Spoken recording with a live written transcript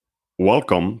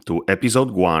Welcome to episode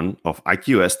 1 of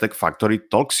IQS Tech Factory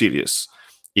Talk series.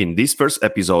 In this first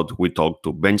episode, we talk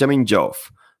to Benjamin Joff,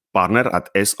 partner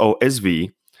at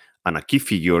SOSV and a key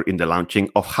figure in the launching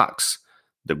of HAX,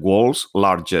 the world's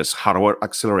largest hardware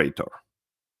accelerator.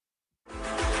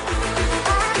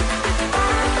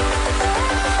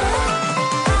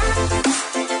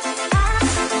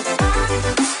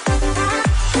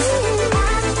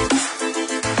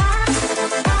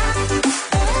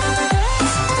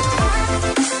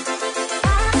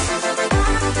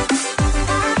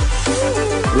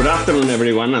 Good afternoon,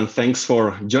 everyone, and thanks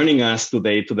for joining us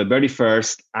today to the very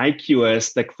first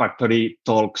IQS Tech Factory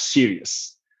Talk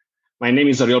series. My name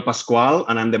is Oriol Pascual,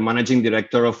 and I'm the Managing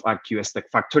Director of IQS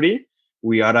Tech Factory.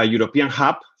 We are a European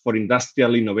hub for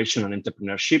industrial innovation and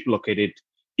entrepreneurship located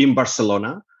in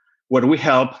Barcelona, where we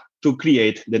help to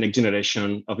create the next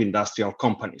generation of industrial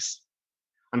companies.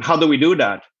 And how do we do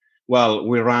that? Well,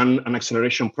 we run an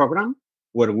acceleration program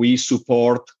where we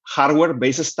support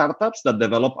hardware-based startups that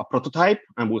develop a prototype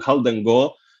and we help them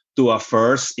go to a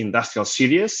first industrial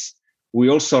series. We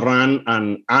also run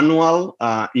an annual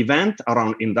event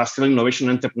around industrial innovation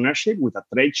and entrepreneurship with a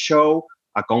trade show,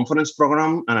 a conference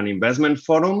program, and an investment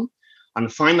forum. And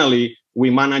finally, we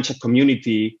manage a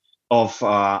community of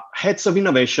heads of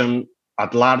innovation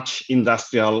at large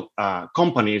industrial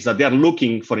companies that they are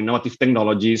looking for innovative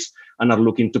technologies and are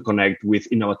looking to connect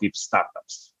with innovative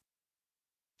startups.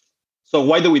 So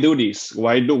why do we do this?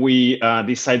 Why do we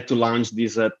decide to launch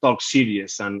this talk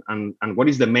series? And what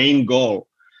is the main goal?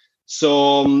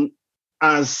 So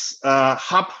as a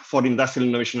hub for industrial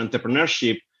innovation and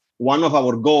entrepreneurship, one of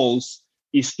our goals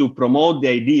is to promote the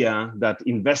idea that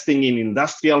investing in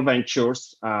industrial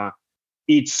ventures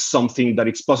it's something that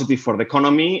is positive for the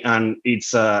economy and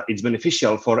it's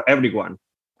beneficial for everyone.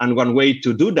 And one way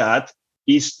to do that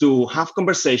is to have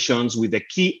conversations with the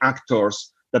key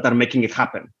actors that are making it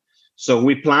happen. So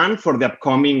we plan for the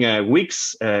upcoming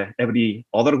weeks. Every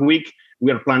other week,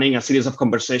 we are planning a series of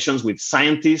conversations with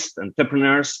scientists,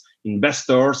 entrepreneurs,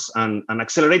 investors, and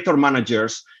accelerator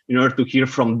managers in order to hear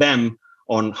from them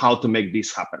on how to make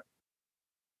this happen.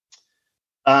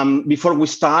 Before we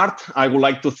start, I would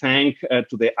like to thank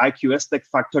to the IQS Tech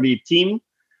Factory team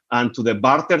and to the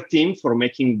Barter team for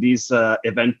making this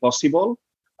event possible.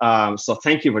 So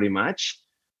thank you very much.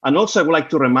 And also, I would like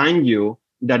to remind you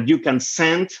that you can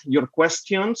send your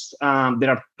questions. There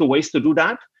are two ways to do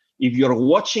that. If you're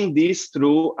watching this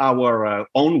through our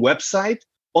own website,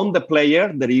 on the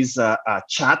player, there is a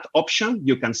chat option.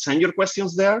 You can send your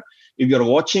questions there. If you're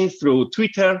watching through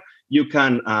Twitter, you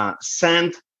can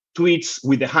send tweets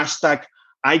with the hashtag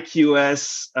the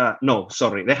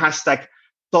hashtag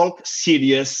Talk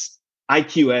Series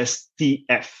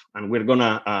IQSTF. And we're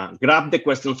gonna grab the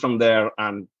questions from there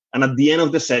and at the end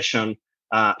of the session,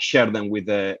 share them with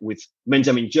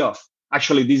Benjamin Joff.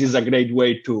 Actually, this is a great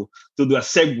way to do a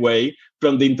segue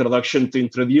from the introduction to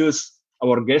introduce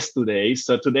our guest today.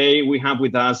 So today we have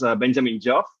with us Benjamin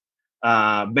Joff.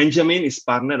 Benjamin is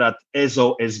partner at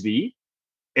SOSV.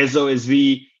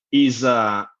 SOSV is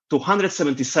a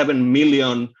 277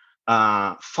 million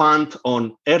fund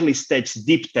on early stage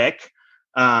deep tech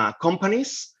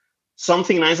companies.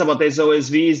 Something nice about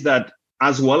SOSV is that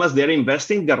as well as they're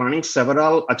investing, they're running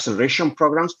several acceleration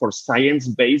programs for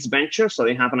science-based ventures. So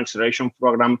they have an acceleration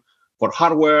program for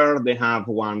hardware. They have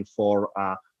one for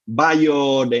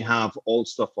bio. They have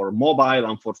also for mobile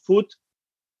and for food.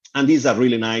 And these are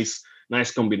really nice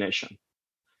combination.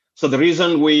 So the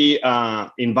reason we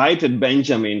invited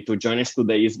Benjamin to join us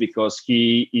today is because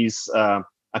he is a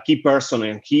key person,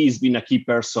 and he's been a key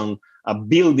person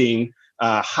building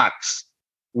HAX,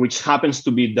 which happens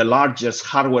to be the largest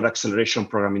hardware acceleration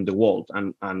program in the world.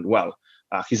 And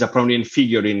he's a prominent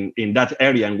figure in that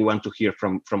area, and we want to hear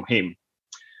from him.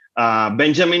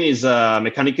 Benjamin is a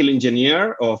mechanical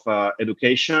engineer of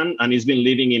education, and he's been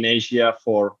living in Asia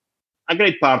for a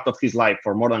great part of his life,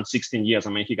 for more than 16 years. I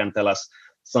mean, he can tell us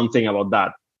something about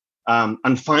that.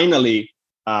 And finally,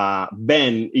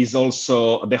 Ben is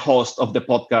also the host of the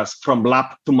podcast From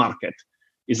Lab to Market.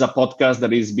 Is a podcast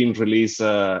that is being released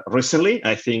recently.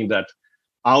 I think that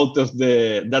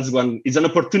it's an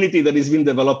opportunity that has been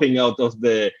developing out of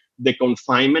the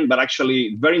confinement, but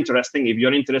actually very interesting. If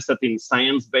you're interested in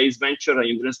science-based venture and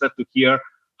you're interested to hear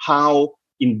how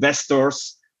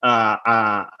investors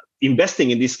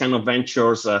investing in these kind of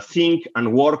ventures think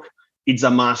and work, it's a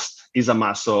must.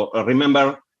 So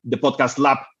remember the podcast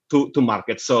Lab to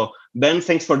Market. So Ben,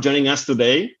 thanks for joining us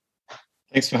today.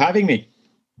 Thanks for having me.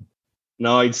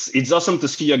 No, it's awesome to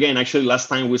see you again. Actually, last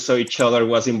time we saw each other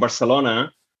was in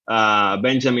Barcelona.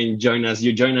 Benjamin joined us.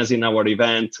 You joined us in our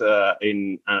event at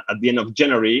the end of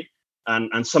January.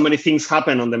 and so many things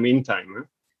happen on the meantime. Huh?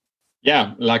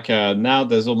 Yeah, like now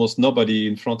there's almost nobody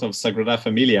in front of Sagrada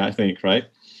Familia, I think, right?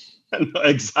 No,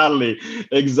 exactly.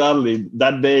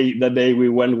 That day we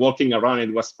went walking around,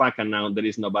 it was packed, and now there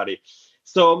is nobody.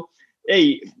 So,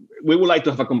 hey, we would like to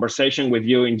have a conversation with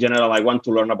you in general. I want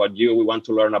to learn about you. We want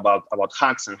to learn about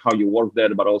HUGS and how you work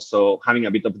there, but also having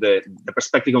a bit of the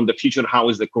perspective on the future. How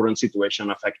is the current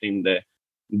situation affecting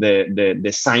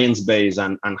the science base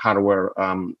and hardware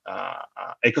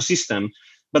ecosystem?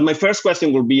 But my first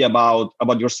question will be about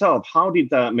yourself. How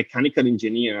did a mechanical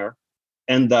engineer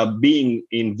end up being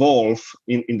involved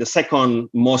in the second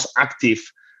most active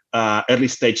early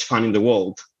stage fund in the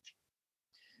world?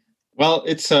 Well,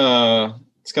 it's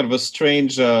kind of a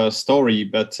strange story,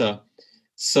 but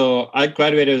so I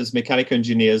graduated as mechanical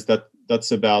engineers.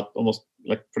 That's about almost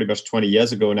like pretty much 20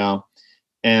 years ago now,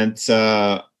 and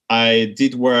I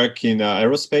did work in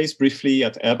aerospace briefly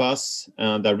at Airbus,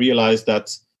 and I realized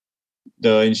that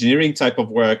the engineering type of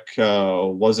work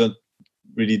wasn't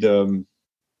really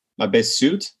my best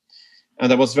suit.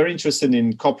 And I was very interested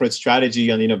in corporate strategy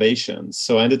and innovation.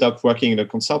 So I ended up working in a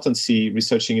consultancy,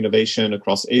 researching innovation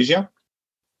across Asia.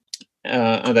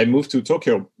 And I moved to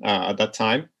Tokyo at that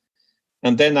time.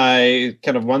 And then I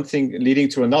kind of one thing leading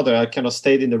to another, I kind of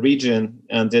stayed in the region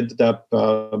and ended up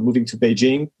moving to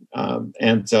Beijing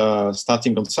and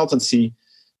starting consultancy,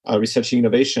 researching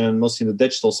innovation, mostly in the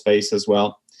digital space as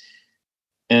well.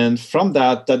 And from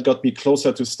that got me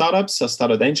closer to startups. I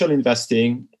started angel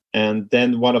investing. And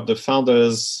then one of the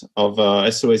founders of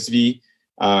SOSV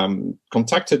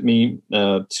contacted me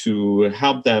to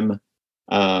help them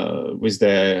with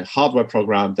their hardware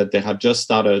program that they had just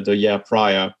started the year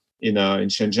prior in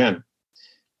Shenzhen.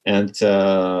 And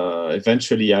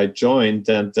eventually I joined,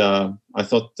 and I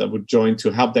thought I would join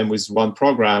to help them with one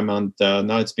program. And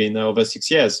now it's been over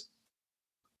 6 years.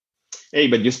 Hey,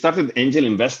 but you started angel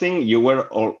investing. You were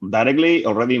directly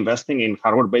already investing in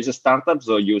hardware-based startups,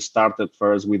 or you started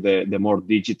first with the more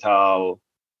digital?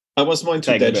 I was more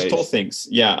into digital things.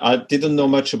 Yeah, I didn't know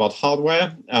much about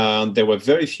hardware. There were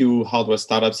very few hardware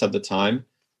startups at the time.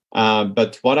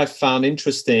 But what I found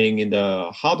interesting in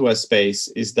the hardware space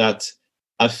is that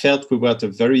I felt we were at a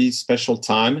very special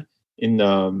time in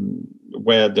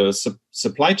where the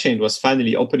supply chain was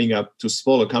finally opening up to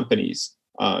smaller companies.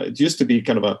 It used to be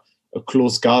kind of a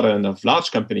closed garden of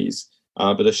large companies,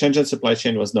 but the Shenzhen supply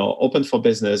chain was now open for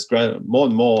business, more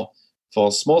and more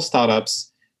for small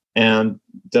startups, and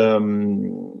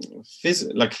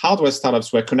like hardware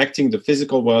startups were connecting the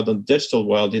physical world and digital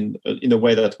world in a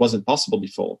way that wasn't possible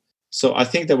before. So I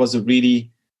think there was a really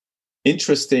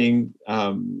interesting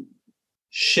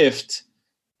shift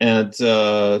and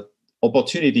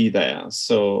opportunity there.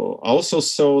 So I also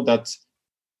saw that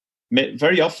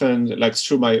very often, like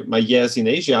through my years in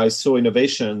Asia, I saw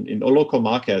innovation in local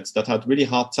markets that had really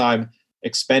hard time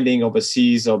expanding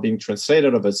overseas or being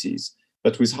translated overseas.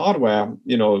 But with hardware,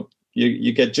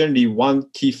 you get generally one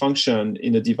key function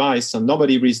in a device and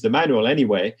nobody reads the manual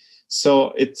anyway.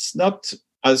 So it's not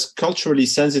as culturally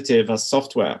sensitive as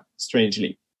software,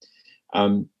 strangely.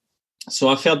 So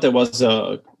I felt there was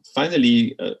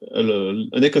finally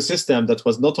an ecosystem that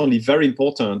was not only very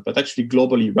important, but actually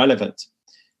globally relevant.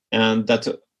 And that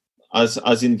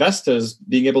as investors,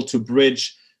 being able to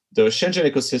bridge the Shenzhen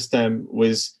ecosystem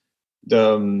with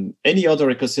any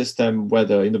other ecosystem where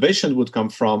the innovation would come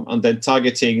from, and then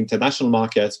targeting international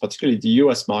markets, particularly the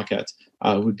US market,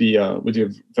 would be a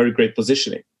very great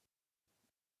positioning.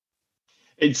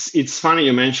 It's funny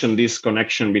you mentioned this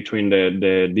connection between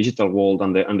the digital world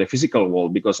and the physical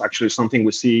world, because actually something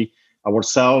we see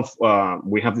ourselves,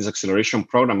 we have this acceleration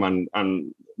program,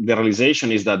 and the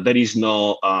realization is that there is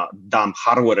no dumb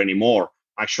hardware anymore.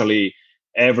 Actually,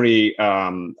 every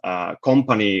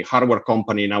hardware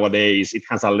company nowadays, it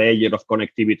has a layer of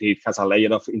connectivity, it has a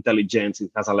layer of intelligence, it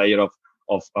has a layer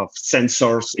of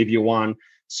sensors, if you want.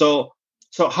 So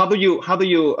how do you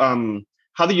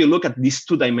look at these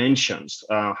two dimensions?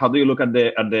 How do you look at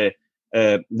the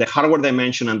hardware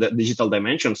dimension and the digital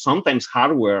dimension? Sometimes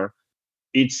hardware,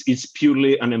 it's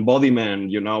purely an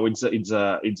embodiment.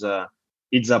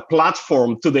 It's a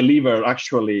platform to deliver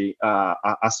actually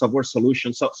a software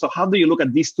solution. So how do you look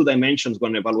at these two dimensions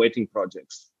when evaluating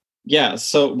projects? Yeah,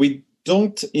 so we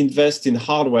don't invest in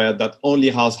hardware that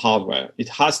only has hardware. It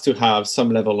has to have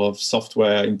some level of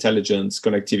software, intelligence,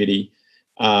 connectivity.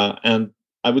 And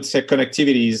I would say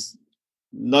connectivity is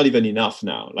not even enough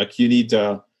now. Like you need,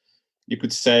 you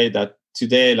could say that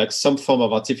today, like some form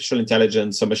of artificial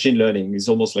intelligence or machine learning is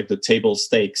almost like the table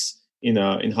stakes in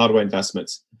hardware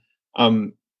investments.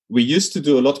 we used to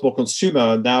do a lot more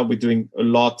consumer. Now we're doing a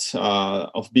lot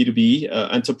of B2B,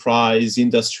 enterprise,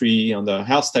 industry, and the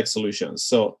health tech solutions.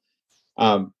 So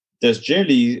there's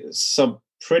generally some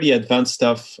pretty advanced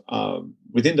stuff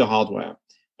within the hardware.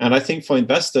 And I think for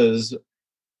investors,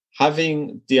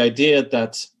 having the idea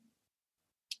that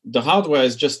the hardware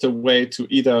is just a way to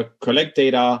either collect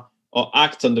data or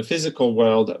act on the physical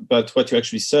world, but what you're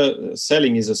actually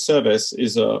selling is a service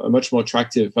is a much more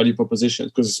attractive value proposition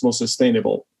because it's more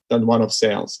sustainable than one-off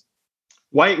sales.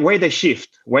 Why the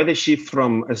shift? Why the shift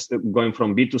from going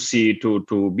from B2C to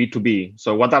B2B?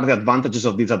 So what are the advantages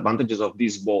of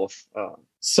these both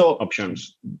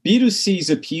options? B2C is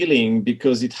appealing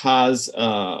because it has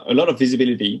a lot of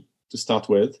visibility to start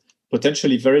with,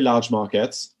 potentially very large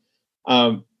markets.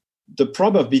 The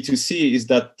problem of B2C is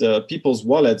that people's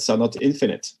wallets are not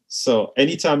infinite. So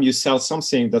anytime you sell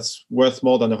something that's worth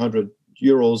more than 100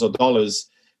 euros or dollars,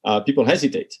 people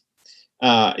hesitate.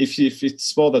 If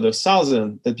it's more than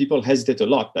 1,000, then people hesitate a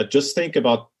lot. But just think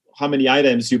about how many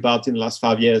items you bought in the last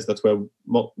 5 years that were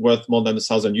worth more than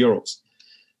 1,000 euros.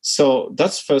 So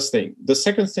that's the first thing. The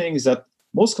second thing is that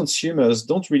most consumers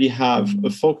don't really have a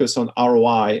focus on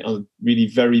ROI on really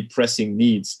very pressing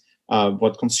needs.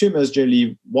 What consumers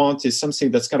generally want is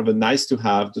something that's kind of a nice to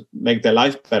have to make their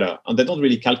life better, and they don't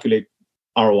really calculate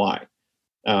ROI.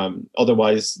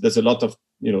 Otherwise, there's a lot of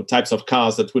types of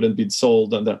cars that wouldn't be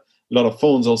sold, and a lot of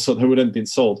phones also that wouldn't be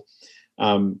sold.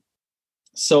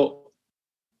 So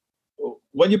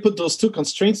when you put those two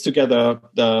constraints together,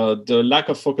 the lack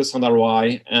of focus on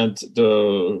ROI and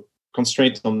the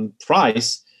constraint on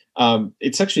price,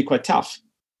 it's actually quite tough.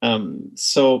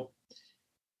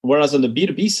 Whereas on the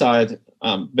B2B side,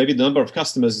 maybe the number of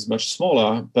customers is much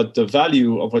smaller, but the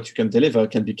value of what you can deliver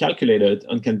can be calculated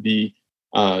and can be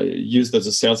used as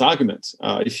a sales argument.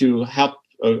 If you help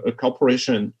a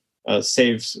corporation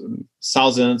save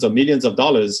thousands or millions of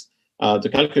dollars, the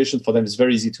calculation for them is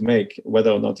very easy to make, whether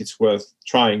or not it's worth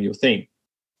trying your thing.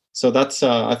 So that's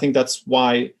I think that's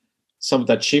why some of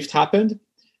that shift happened.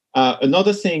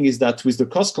 Another thing is that with the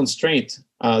cost constraint,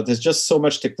 there's just so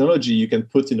much technology you can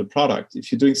put in a product.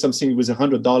 If you're doing something with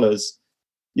 $100,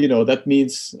 that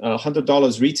means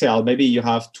 $100 retail. Maybe you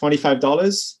have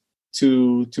 $25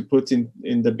 to put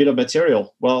in the bill of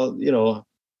material. Well,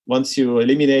 once you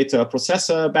eliminate a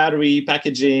processor, battery,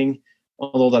 packaging,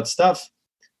 all that stuff,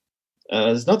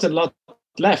 there's not a lot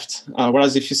left.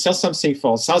 Whereas if you sell something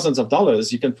for thousands of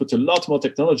dollars, you can put a lot more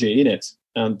technology in it.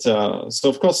 And so,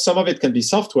 of course, some of it can be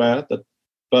software,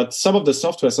 but some of the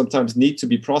software sometimes need to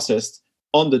be processed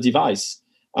on the device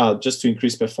just to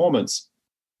increase performance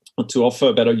and to offer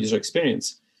a better user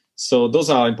experience. So those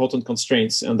are important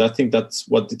constraints, and I think that's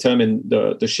what determined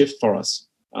the shift for us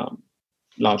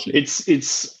largely.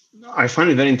 I find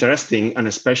it very interesting, and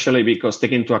especially because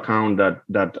taking into account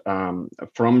that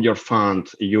from your fund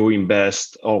you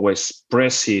invest always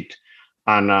pre-seed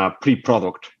and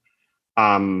pre-product,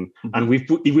 and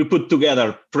if we put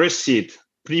together pre-seed,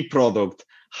 pre-product,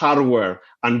 hardware,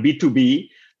 and B2B,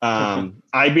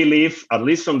 I believe, at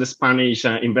least from the Spanish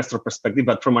investor perspective,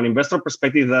 but from an investor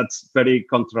perspective, that's very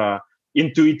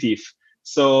counterintuitive.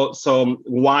 So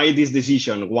why this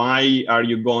decision? Why are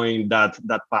you going that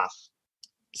path?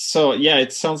 So yeah,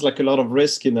 it sounds like a lot of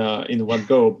risk in one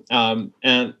go.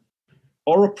 And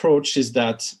our approach is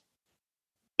that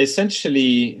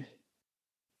essentially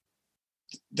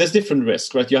there's different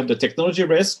risks, right? You have the technology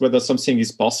risk, whether something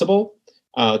is possible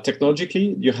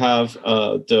technologically. You have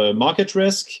the market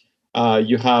risk.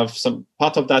 You have some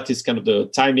part of that is kind of the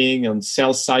timing and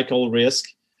sales cycle risk.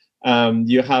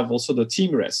 You have also the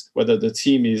team risk, whether the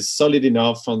team is solid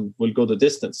enough and will go the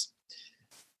distance.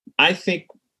 I think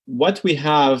what we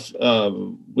have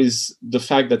with the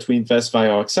fact that we invest via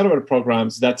our accelerator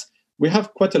programs, that we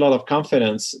have quite a lot of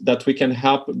confidence that we can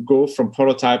help go from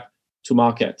prototype to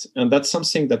market. And that's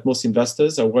something that most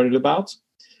investors are worried about.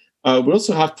 We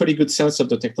also have pretty good sense of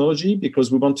the technology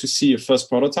because we want to see a first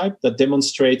prototype that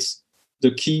demonstrates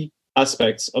the key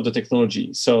aspects of the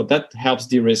technology. So that helps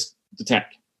de-risk the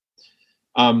tech.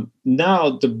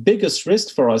 Now, the biggest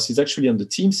risk for us is actually on the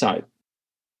team side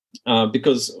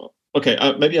because,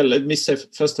 maybe let me say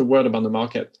first a word about the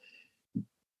market.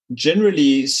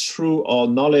 Generally, through our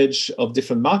knowledge of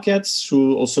different markets,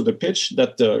 through also the pitch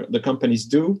that the companies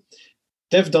do,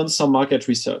 they've done some market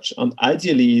research. And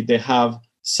ideally, they have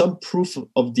some proof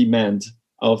of demand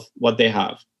of what they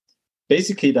have.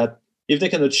 Basically, that if they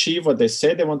can achieve what they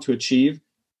say they want to achieve,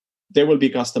 there will be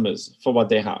customers for what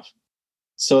they have.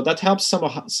 So that helps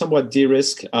somewhat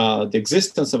de-risk the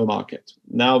existence of a market.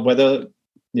 Now, whether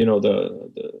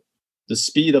the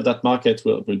speed of that market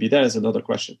will be there is another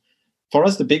question. for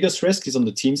us, the biggest risk is on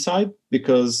the team side,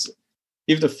 because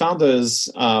if the founders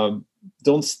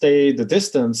don't stay the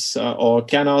distance or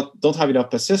don't have enough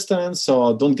persistence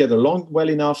or don't get along well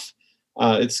enough,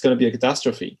 it's going to be a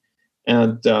catastrophe.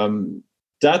 And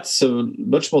that's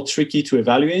much more tricky to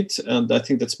evaluate. And I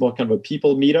think that's more kind of a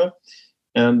people meter.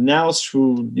 And now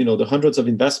through the hundreds of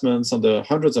investments and the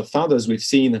hundreds of founders we've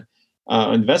seen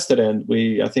invested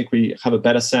in, I think we have a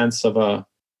better sense of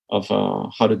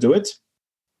how to do it,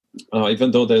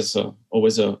 even though there's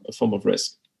always a form of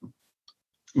risk.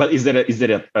 But do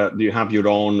you have your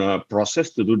own process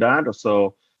to do that?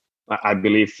 So I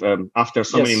believe after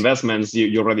so many investments,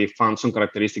 you already found some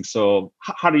characteristics. So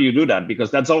how do you do that?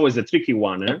 Because that's always the tricky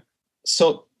one. Eh?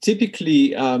 So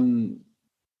typically,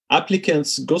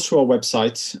 applicants go through our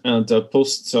website and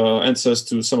post answers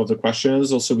to some of the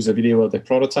questions, also with a video of the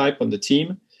prototype on the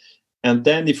team. And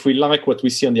then if we like what we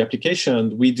see on the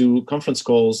application, we do conference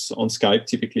calls on Skype,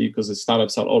 typically, because the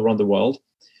startups are all around the world.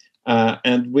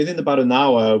 And within about an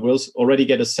hour, we'll already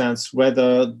get a sense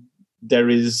whether there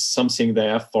is something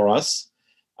there for us.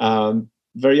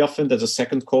 Very often there's a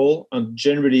second call, and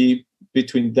generally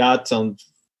between that and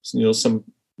some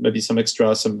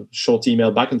short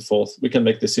email back and forth, we can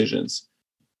make decisions.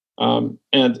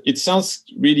 And it sounds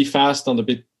really fast and a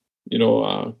bit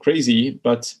crazy,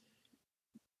 but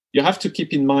you have to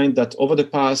keep in mind that over the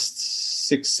past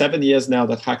 6-7 years now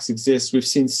that Hacks exists, we've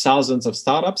seen thousands of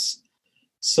startups.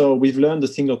 So we've learned a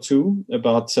thing or two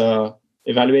about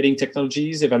evaluating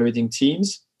technologies, evaluating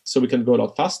teams, so we can go a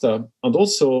lot faster. And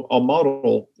also our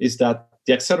model is that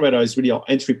the accelerator is really our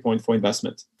entry point for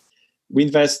investment. We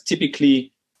invest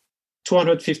typically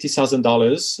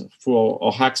 $250,000 for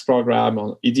our Hacks program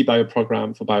or EDBio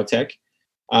program for biotech.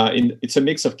 It's a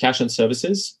mix of cash and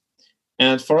services.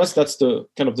 And for us, that's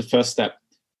the first step.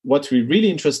 What we're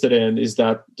really interested in is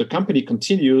that the company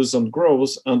continues and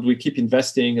grows, and we keep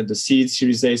investing at the seed,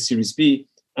 Series A, Series B.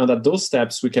 And at those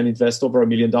steps, we can invest over $1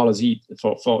 million each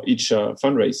for each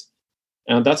fundraise.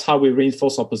 And that's how we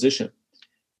reinforce our position.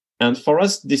 And for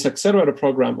us, this accelerator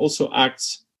program also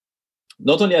acts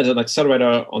not only as an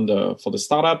accelerator for the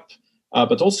startup,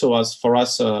 but also as for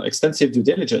us extensive due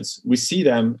diligence. We see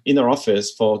them in our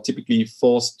office for typically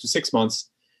 4 to 6 months,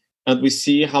 and we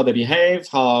see how they behave,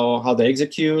 how they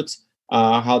execute,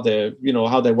 how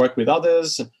they work with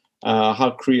others,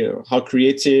 how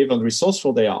creative and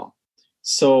resourceful they are.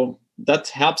 So that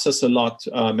helps us a lot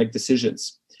make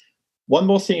decisions. One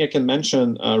more thing I can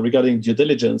mention regarding due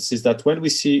diligence is that when we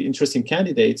see interesting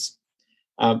candidates,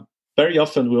 very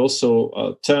often we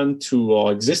also turn to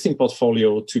our existing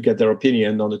portfolio to get their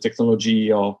opinion on the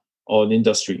technology or an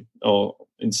industry. Or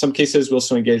in some cases, we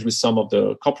also engage with some of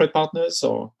the corporate partners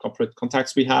or corporate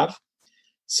contacts we have.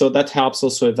 So that helps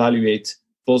also evaluate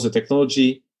both the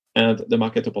technology and the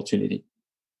market opportunity.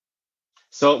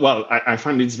 So, well, I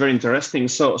find it's very interesting.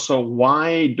 So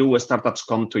why do startups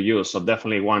come to you? So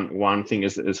definitely one thing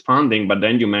is funding, but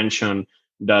then you mentioned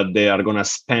that they are going to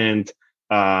spend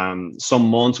some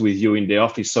months with you in the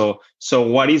office. So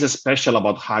what is special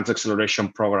about Hacks Acceleration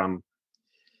Program?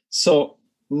 So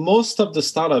most of the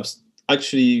startups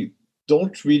actually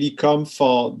don't really come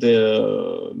for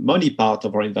the money part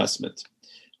of our investment.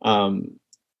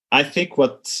 I think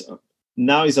what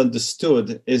now is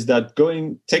understood is that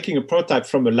taking a prototype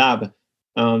from a lab,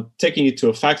 taking it to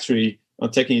a factory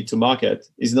and taking it to market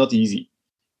is not easy,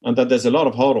 and that there's a lot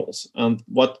of hurdles. And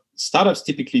what startups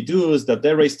typically do is that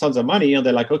they raise tons of money and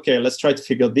they're like, okay, let's try to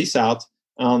figure this out.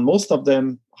 And most of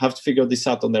them have to figure this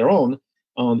out on their own.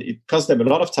 And it costs them a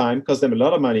lot of time, costs them a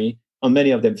lot of money, and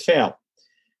many of them fail.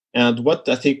 And what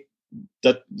I think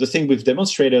that the thing we've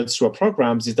demonstrated through our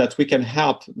programs is that we can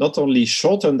help not only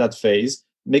shorten that phase,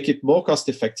 make it more cost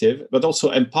effective, but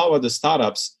also empower the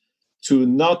startups to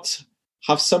not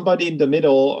have somebody in the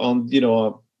middle and,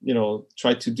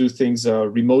 try to do things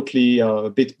remotely,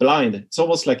 a bit blind. It's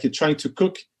almost like you're trying to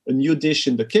cook a new dish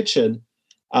in the kitchen,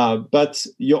 but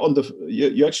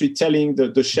you're actually telling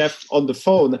the chef on the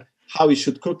phone how he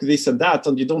should cook this and that,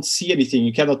 and you don't see anything.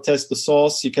 You cannot test the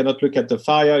sauce. You cannot look at the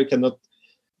fire. You cannot,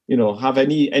 have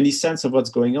any sense of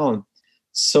what's going on.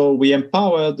 So we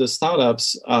empower the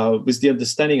startups with the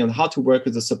understanding on how to work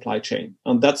with the supply chain.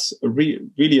 And that's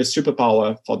really a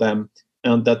superpower for them.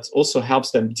 And that also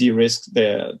helps them de-risk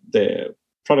their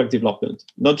product development,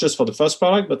 not just for the first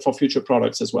product, but for future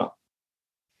products as well.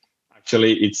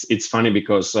 Actually, it's funny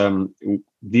because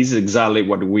this is exactly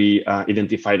what we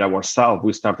identified ourselves.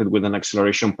 We started with an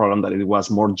acceleration program that it was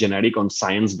more generic on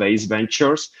science-based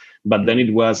ventures, but then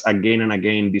it was again and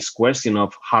again this question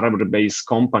of hardware-based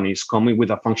companies coming with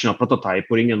a functional prototype,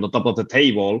 putting it on the top of the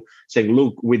table, saying,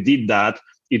 look, we did that,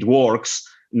 it works.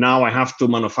 now I have to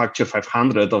manufacture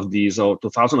 500 of these or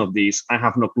 2,000 of these. I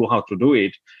have no clue how to do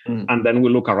it. And then we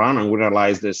look around and we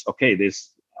realize this, okay, this,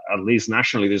 at least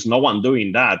nationally, there's no one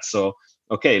doing that. So,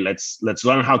 okay, let's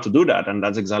learn how to do that. And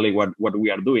that's exactly what we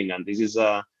are doing. And this is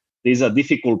a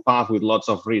difficult path with lots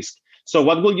of risk. So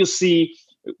what will you see?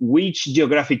 Which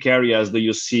geographic areas do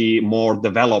you see more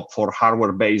developed for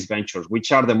hardware-based ventures?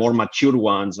 Which are the more mature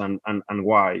ones, and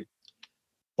why?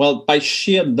 Well, by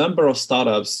sheer number of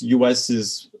startups, US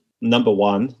is number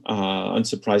one,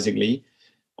 unsurprisingly.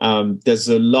 There's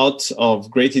a lot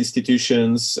of great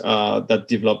institutions that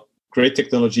develop great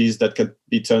technologies that can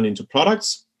be turned into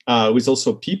products, with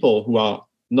also people who are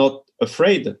not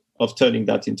afraid of turning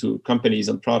that into companies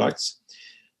and products.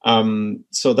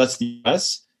 So that's the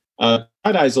US.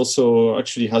 China is also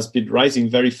actually has been rising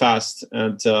very fast,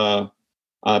 and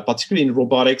particularly in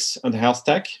robotics and health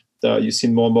tech. You've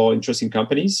seen more and more interesting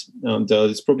companies, and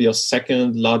it's probably our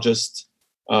second largest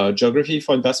geography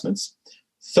for investments.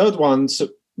 Third one, so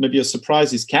maybe a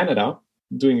surprise, is Canada,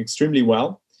 doing extremely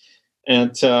well.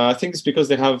 And I think it's because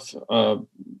they have a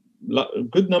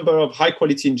good number of high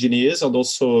quality engineers and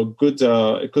also a good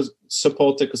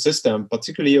support ecosystem,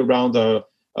 particularly around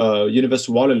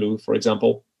University of Waterloo, for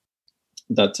example,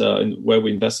 that where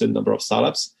we invested in a number of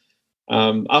startups.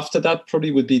 After that,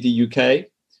 probably would be the UK.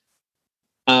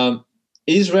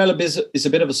 Israel is a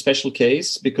bit of a special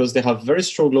case because they have very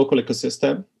strong local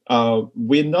ecosystem.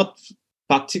 We're not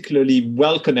particularly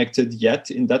well connected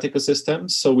yet in that ecosystem,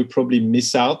 so we probably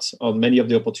miss out on many of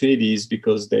the opportunities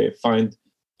because they find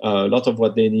a lot of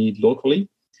what they need locally.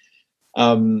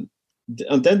 And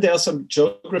then there are some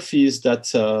geographies that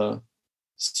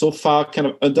so far kind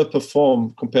of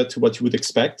underperform compared to what you would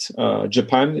expect.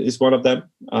 Japan is one of them,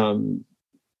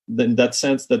 in that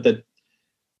sense that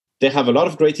they have a lot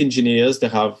of great engineers. They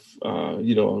have,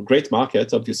 a great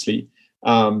market, obviously,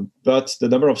 but the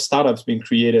number of startups being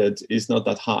created is not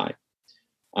that high.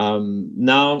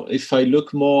 Now, if I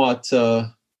look more at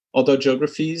other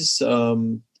geographies,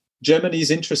 Germany is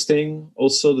interesting.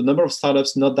 Also, the number of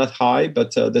startups not that high,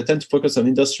 but they tend to focus on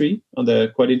industry, and they're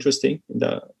quite interesting in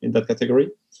that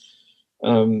category.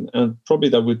 And probably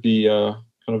that would be kind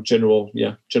of general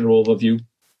overview.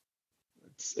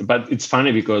 But it's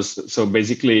funny because so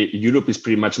basically Europe is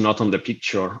pretty much not on the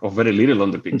picture, or very little on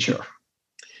the picture.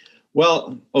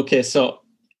 Well, okay, so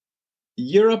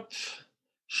Europe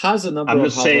has a number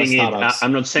of startups.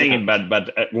 I'm not saying it,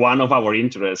 but one of our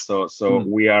interests. So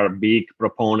we are big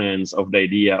proponents of the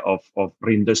idea of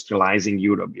reindustrializing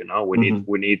Europe.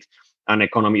 We need an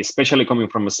economy, especially coming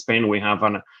from Spain. We have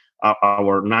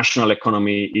our national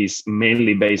economy is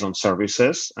mainly based on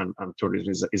services, and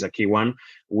tourism is a key one.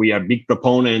 We are big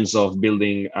proponents of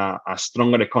building a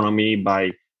stronger economy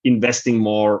by investing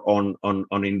more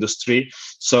on industry.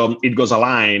 So it goes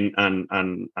aligned,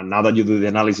 and now that you do the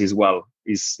analysis, well,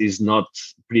 is not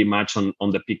pretty much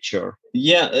on the picture.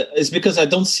 Yeah, it's because I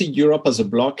don't see Europe as a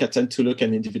block. I tend to look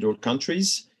at individual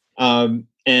countries, and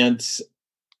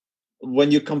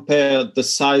when you compare the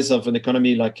size of an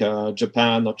economy like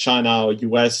Japan or China or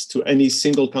US to any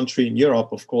single country in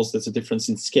Europe, of course, there's a difference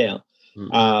in scale.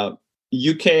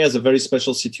 UK has a very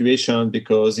special situation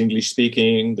because English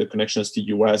speaking, the connections to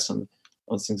US and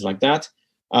things like that.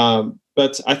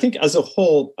 But I think as a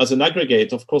whole, as an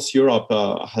aggregate, of course, Europe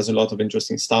has a lot of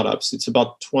interesting startups. It's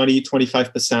about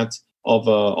 20-25% of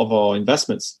our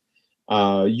investments.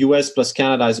 US plus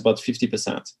Canada is about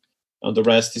 50%. And the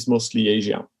rest is mostly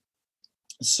Asia.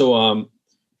 So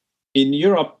in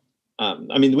Europe,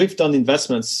 we've done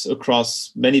investments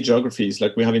across many geographies.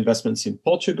 Like we have investments in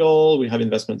Portugal, we have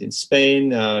investment in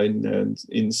Spain,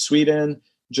 in Sweden,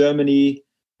 Germany,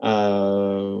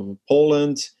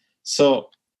 Poland. So,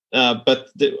 but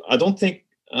I don't think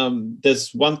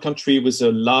there's one country with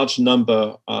a large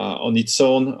number on its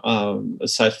own,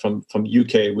 aside from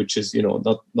UK, which is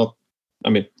not.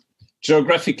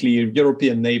 Geographically a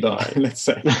European neighbor, let's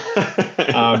say.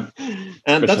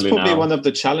 And that's probably one of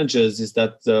the challenges, is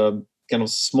that kind of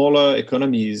smaller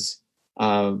economies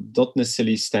don't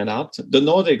necessarily stand out. The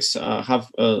Nordics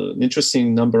have an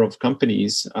interesting number of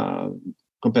companies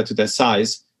compared to their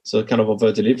size, so kind of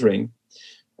over-delivering.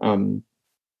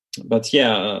 But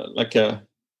yeah,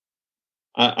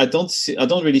 I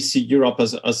don't really see Europe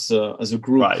as a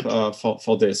group, right,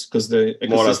 for this, because the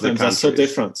ecosystems are so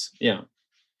different. Yeah.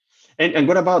 And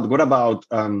what about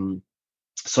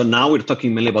so now we're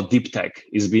talking mainly about deep tech.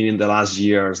 It's been in the last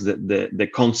years, the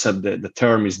concept, the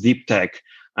term is deep tech,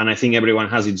 and I think everyone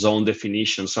has its own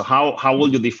definition. So how will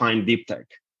you define deep tech?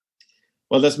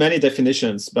 Well, there's many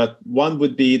definitions, but one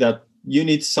would be that you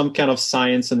need some kind of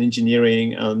science and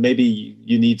engineering, and maybe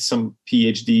you need some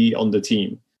PhD on the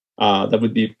team. That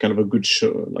would be kind of a good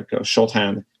like a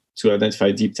shorthand to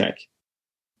identify deep tech.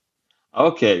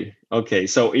 Okay.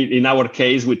 So in our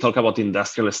case, we talk about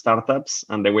industrial startups,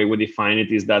 and the way we define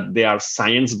it is that they are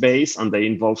science-based and they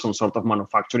involve some sort of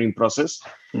manufacturing process.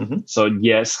 Mm-hmm. So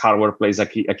yes, hardware plays a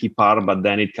key part, but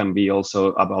then it can be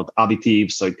also about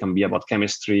additives. So it can be about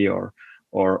chemistry or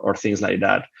things like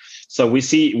that. So we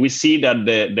see that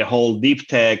the whole deep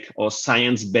tech or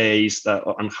science-based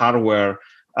and hardware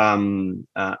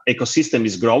ecosystem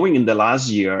is growing in the last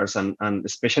years, and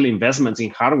especially investments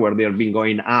in hardware, they have been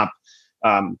going up.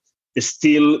 It's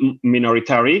still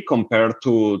minoritary compared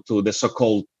to the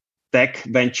so-called tech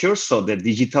ventures, so the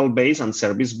digital base and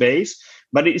service base,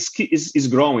 but it's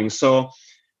growing. So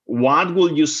what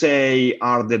would you say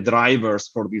are the drivers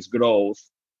for this growth?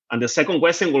 And the second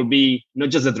question will be not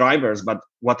just the drivers, but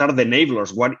what are the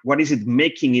enablers? What is it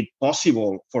making it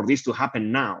possible for this to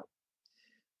happen now?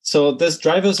 So there's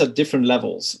drivers at different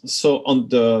levels. So on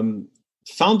the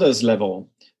founders level,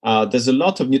 there's a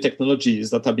lot of new technologies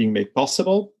that are being made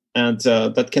possible and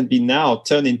that can be now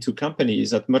turned into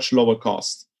companies at much lower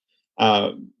cost.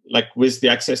 Like with the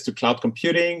access to cloud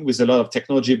computing, with a lot of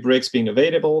technology bricks being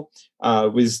available,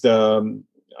 with the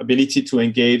ability to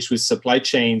engage with supply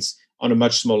chains on a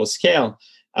much smaller scale,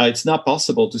 it's now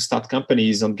possible to start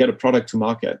companies and get a product to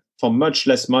market for much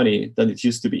less money than it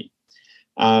used to be.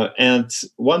 And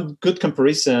one good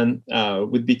comparison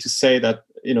would be to say that,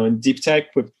 in deep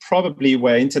tech, we're probably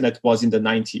where internet was in the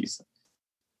 90s.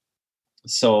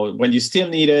 So when you still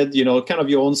needed, kind of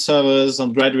your own servers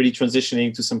and gradually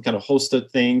transitioning to some kind of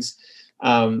hosted things.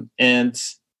 And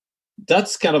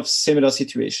that's kind of similar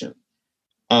situation.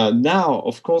 Now,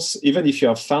 of course, even if you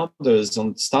have founders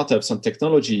on startups and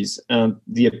technologies and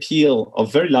the appeal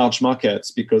of very large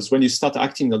markets, because when you start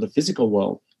acting on the physical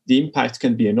world, the impact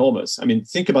can be enormous. I mean,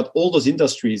 think about all those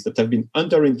industries that have been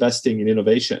underinvesting in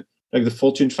innovation, like the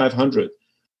Fortune 500.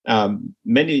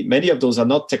 Many of those are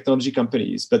not technology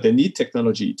companies, but they need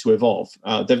technology to evolve.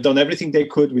 They've done everything they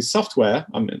could with software.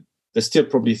 I mean, there's still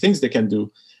probably things they can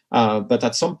do, but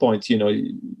at some point, you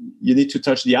need to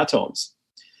touch the atoms.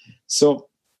 So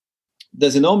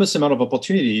there's enormous amount of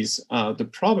opportunities. The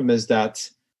problem is that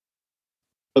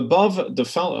above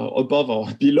or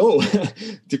below,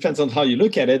 depends on how you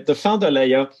look at it, the founder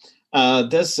layer,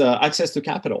 there's access to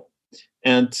capital.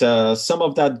 And some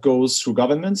of that goes through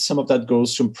governments, some of that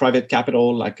goes from private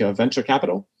capital, like venture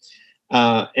capital.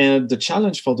 And the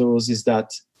challenge for those is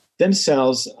that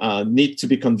themselves need to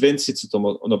be convinced it's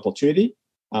an opportunity.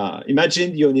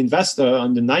 Imagine you're an investor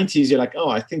in the 90s, you're like, oh,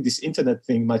 I think this internet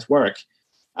thing might work.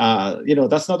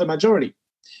 That's not the majority.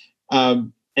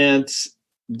 And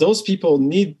those people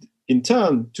need, in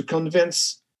turn, to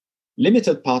convince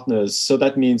limited partners. So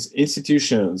that means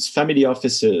institutions, family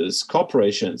offices,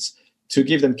 corporations, to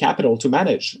give them capital to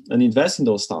manage and invest in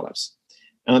those startups.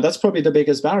 And that's probably the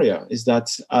biggest barrier, is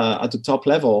that at the top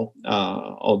level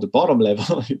or the bottom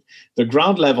level, the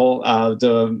ground level,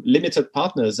 the limited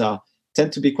partners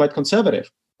tend to be quite conservative.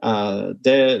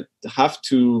 They have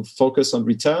to focus on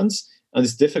returns, and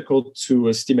it's difficult to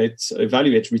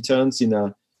evaluate returns in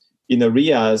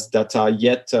areas that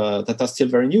are still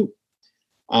very new,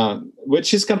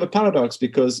 which is kind of a paradox,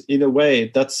 because in a way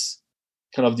that's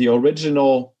kind of the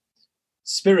original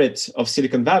spirit of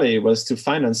Silicon Valley, was to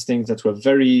finance things that were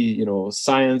very,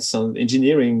 science and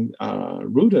engineering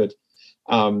rooted.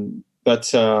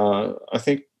 But I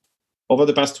think over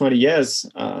the past 20 years,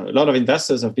 a lot of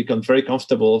investors have become very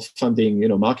comfortable funding,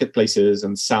 marketplaces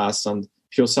and SaaS and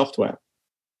pure software.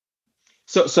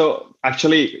 So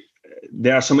actually,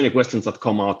 there are so many questions that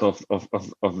come out of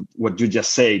what you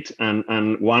just said.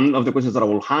 And one of the questions that I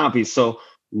will have is, so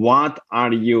what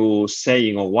are you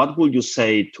saying, or what would you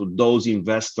say to those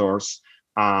investors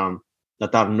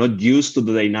that are not used to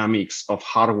the dynamics of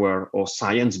hardware or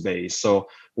science-based? So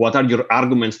what are your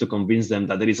arguments to convince them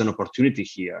that there is an opportunity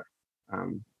here?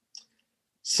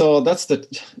 So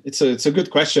it's a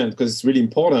good question, because it's really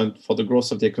important for the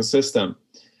growth of the ecosystem.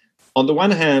 On the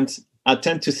one hand, I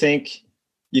tend to think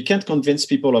you can't convince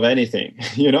people of anything.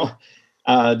 You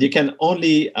can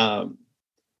only,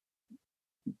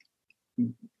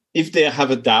 if they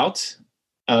have a doubt,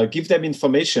 give them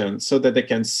information so that they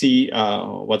can see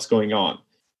what's going on.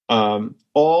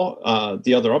 Or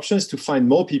the other option is to find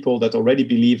more people that already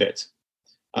believe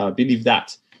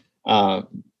that.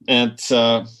 And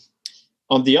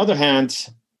on the other hand,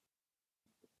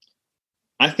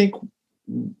 I think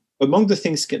among the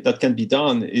things that can be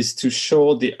done is to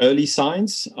show the early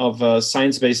signs of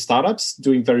science-based startups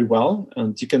doing very well.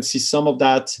 And you can see some of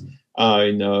that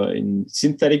in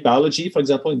synthetic biology, for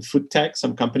example, in food tech.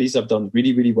 Some companies have done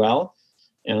really, really well.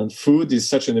 And food is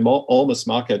such an enormous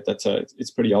market that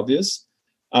it's pretty obvious.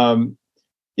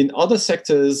 In other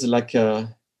sectors like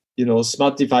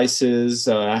smart devices,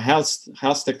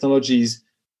 health technologies,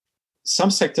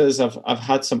 some sectors have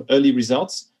had some early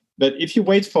results. But if you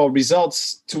wait for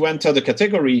results to enter the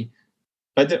category,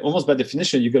 almost by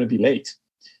definition, you're going to be late.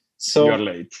 So you're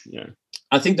late. Yeah.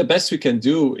 I think the best we can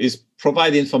do is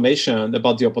provide information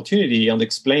about the opportunity and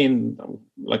explain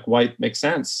why it makes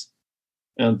sense.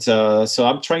 And so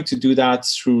I'm trying to do that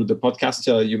through the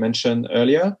podcast you mentioned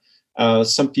earlier.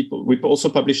 We also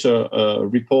published a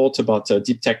report about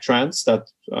deep tech trends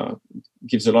that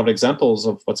gives a lot of examples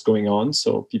of what's going on,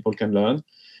 so people can learn.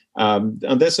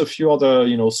 And there's a few other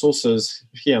sources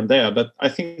here and there, but I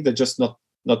think they're just not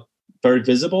very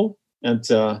visible, and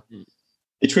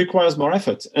it requires more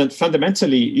effort. And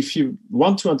fundamentally, if you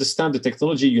want to understand the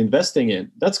technology you're investing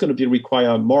in, that's going to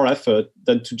require more effort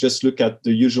than to just look at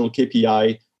the usual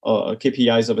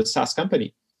KPIs of a SaaS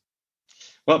company.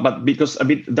 Well, but because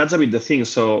that's a bit the thing.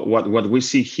 So what we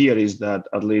see here is that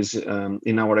at least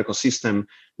in our ecosystem,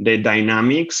 the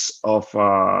dynamics of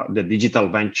the digital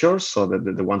ventures, so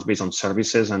the ones based on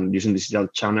services and using digital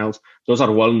channels, those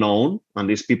are well known, and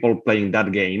these people playing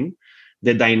that game.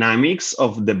 The dynamics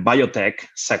of the biotech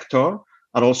sector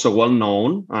are also well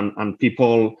known, and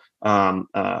people,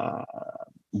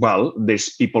 there's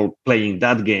people playing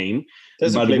that game.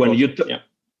 But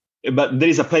there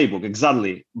is a playbook,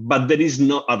 exactly. But there is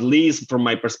not, at least from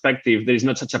my perspective, there is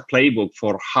not such a playbook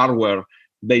for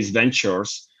hardware-based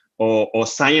ventures or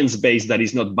science-based that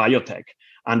is not biotech.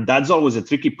 And that's always a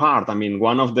tricky part. I mean,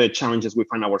 one of the challenges we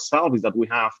find ourselves is that we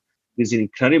have this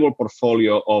incredible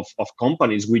portfolio of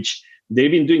companies which they've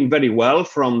been doing very well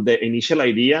from the initial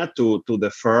idea to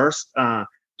the first,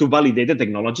 to validate the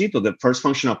technology, to the first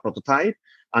functional prototype.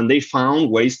 And they found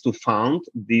ways to find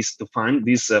these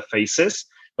phases.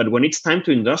 But when it's time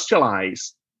to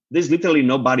industrialize, there's literally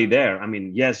nobody there. I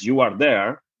mean, yes, you are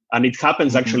there. And it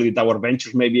happens actually that our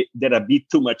ventures, maybe they're a bit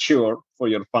too mature for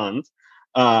your fund.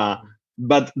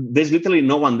 But there's literally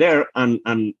no one there. And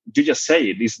you just say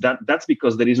it, that's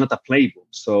because there is not a playbook.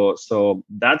 So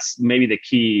that's maybe the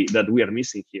key that we are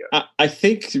missing here. I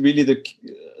think really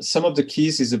some of the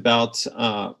keys is about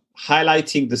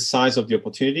highlighting the size of the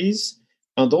opportunities.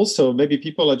 And also maybe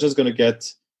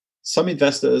some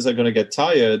investors are going to get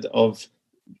tired of,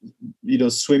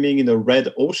 swimming in a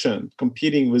red ocean,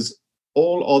 competing with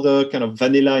all other kind of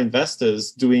vanilla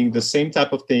investors doing the same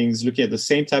type of things, looking at the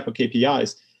same type of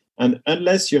KPIs. And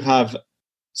unless you have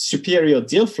superior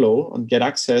deal flow and get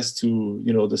access to,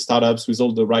 the startups with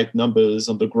all the right numbers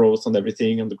on the growth and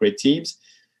everything and the great teams,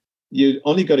 you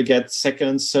only got to get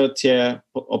second, third tier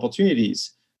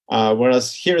opportunities.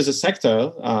 Whereas here is a sector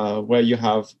where you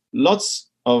have lots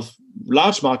of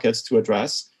large markets to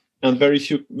address and very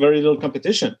little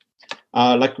competition.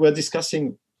 Like we're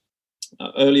discussing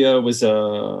earlier with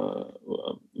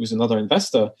another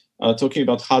investor, talking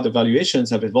about how the valuations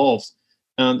have evolved.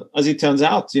 And as it turns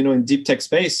out, in deep tech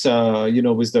space,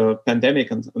 with the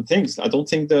pandemic and things, I don't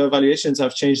think the valuations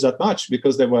have changed that much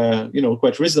because they were,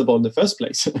 quite reasonable in the first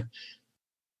place.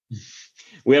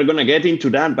 We are going to get into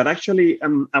that. But actually,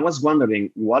 I was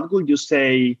wondering, what would you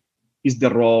say is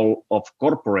the role of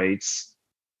corporates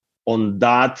on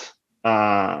that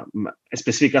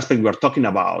specific aspect we're talking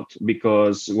about?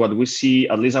 Because what we see,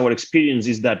 at least our experience,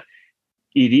 is that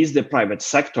it is the private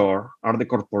sector, are the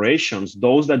corporations,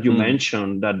 those that you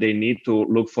mentioned, that they need to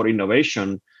look for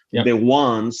innovation, the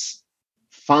ones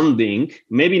funding,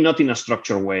 maybe not in a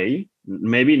structured way,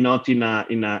 maybe not in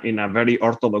a very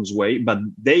orthodox way, but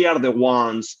they are the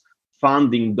ones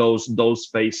funding those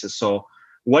phases. So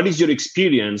what is your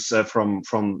experience from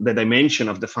the dimension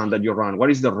of the fund that you run?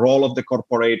 What is the role of the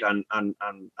corporate and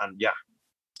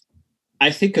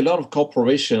I think a lot of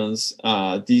corporations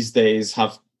these days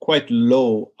have quite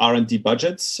low R&D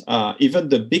budgets. Even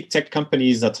the big tech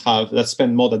companies that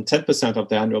spend more than 10% of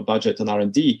their annual budget on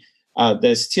R&D,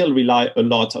 they still rely a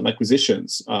lot on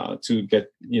acquisitions to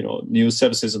get new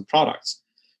services and products.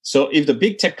 So if the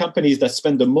big tech companies that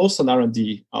spend the most on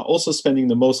R&D are also spending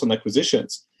the most on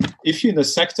acquisitions, if you're in a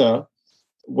sector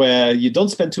where you don't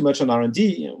spend too much on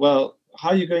R&D, well, how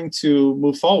are you going to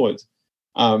move forward?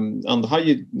 And how are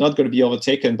you not going to be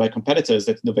overtaken by competitors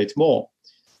that innovate more?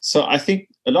 So I think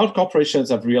a lot of corporations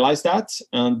have realized that,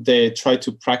 and they try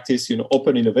to practice,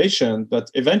 open innovation. But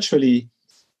eventually,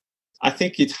 I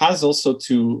think it has also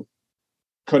to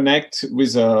connect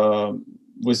with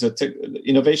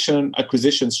innovation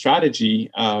acquisition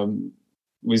strategy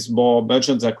with more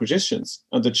mergers and acquisitions.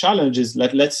 And the challenge is,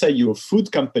 let's say you're a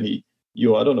food company,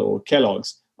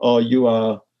 Kellogg's, or you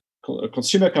are a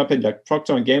consumer company like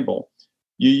Procter & Gamble.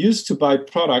 you used to buy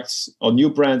products or new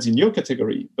brands in your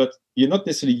category, but you're not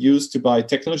necessarily used to buy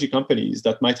technology companies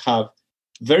that might have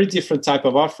very different type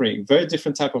of offering, very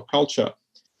different type of culture.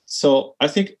 So I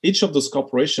think each of those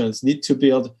corporations need to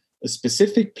build a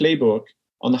specific playbook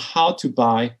on how to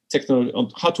buy technology,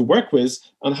 on how to work with,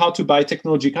 and how to buy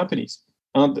technology companies.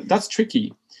 And that's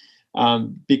tricky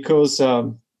because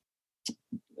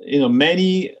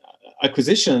many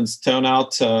acquisitions turn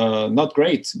out not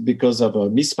great because of a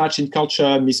mismatch in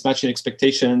culture, mismatch in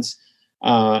expectations,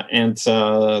 and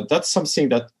that's something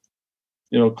that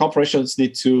corporations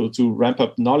need to ramp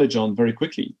up knowledge on very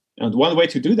quickly. And one way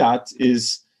to do that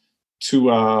is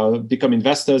to become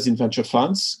investors in venture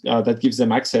funds that gives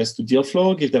them access to deal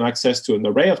flow, give them access to an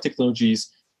array of technologies,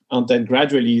 and then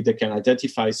gradually they can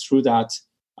identify through that,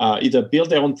 either build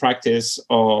their own practice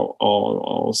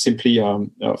or simply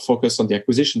focus on the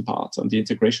acquisition part, on the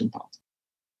integration part.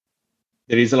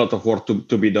 There is a lot of work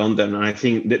to be done then. And I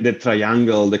think the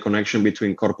triangle, the connection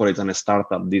between corporate and a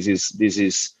startup, this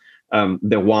is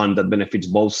the one that benefits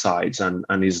both sides and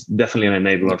is definitely an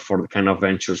enabler for the kind of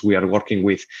ventures we are working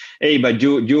with. Hey, but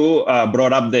you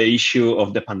brought up the issue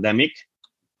of the pandemic.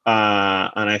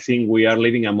 And I think we are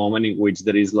living a moment in which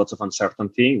there is lots of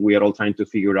uncertainty. We are all trying to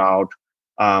figure out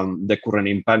the current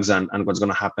impacts and what's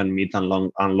going to happen mid and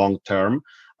long term.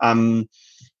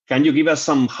 Can you give us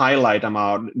some highlight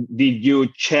about, did you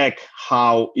check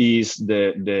how is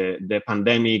the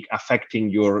pandemic affecting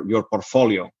your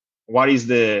portfolio? What is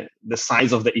the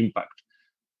size of the impact?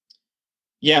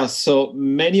 Yeah, so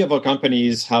many of our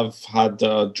companies have had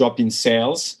a drop in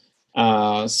sales.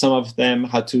 Some of them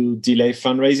had to delay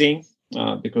fundraising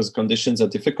because conditions are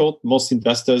difficult. Most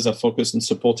investors are focused on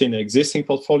supporting their existing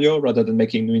portfolio rather than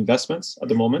making new investments at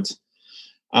the moment.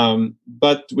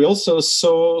 But we also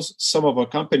saw some of our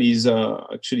companies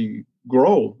actually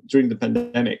grow during the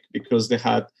pandemic because they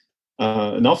had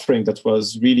an offering that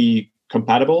was really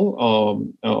compatible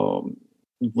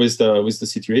with the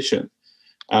situation.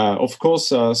 Of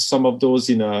course, some of those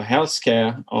in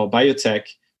healthcare or biotech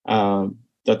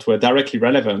that were directly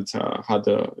relevant had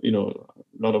a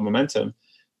lot of momentum.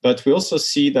 But we also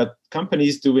see that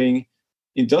companies doing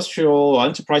industrial or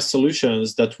enterprise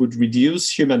solutions that would reduce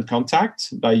human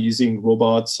contact by using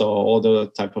robots or other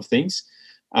type of things,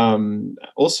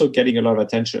 also getting a lot of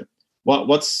attention.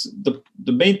 What's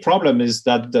the main problem is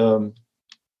that the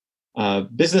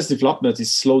business development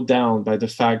is slowed down by the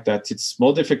fact that it's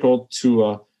more difficult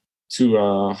to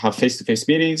have face-to-face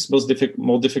meetings,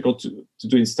 more difficult to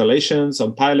do installations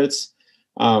on pilots.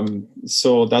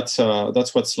 So that's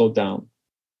what slowed down.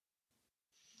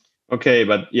 Okay,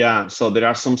 but yeah, so there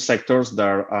are some sectors that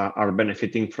are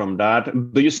benefiting from that.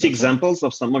 Do you see examples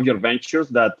of some of your ventures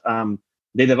that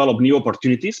they develop new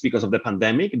opportunities because of the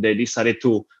pandemic? They decided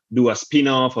to do a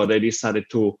spin-off, or they decided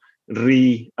to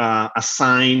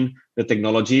reassign the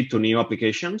technology to new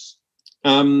applications?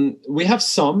 We have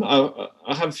some.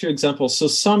 I have a few examples. So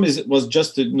some was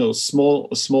just a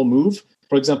small move.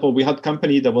 For example, we had a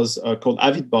company that was called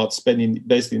AvidBots,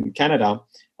 based in Canada.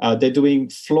 They're doing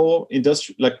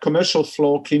commercial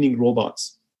floor cleaning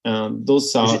robots.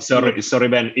 Those are sorry,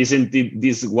 Ben. Isn't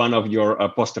this one of your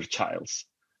poster childs?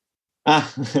 A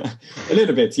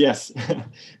little bit, yes.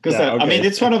 Because I mean,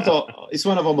 it's one of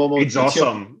our more. It's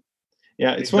awesome.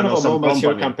 Yeah, it's one of our more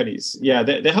mature companies. Yeah,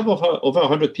 they have over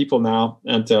 100 people now,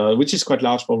 and which is quite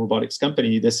large for a robotics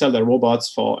company. They sell their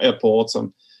robots for airports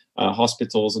and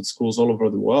hospitals and schools all over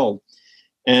the world.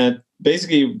 And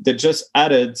basically, they just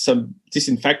added some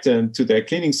disinfectant to their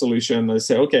cleaning solution. They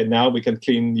say, okay, now we can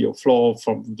clean your floor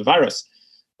from the virus.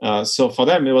 So for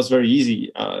them, it was very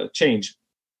easy change.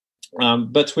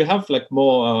 But we have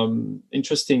more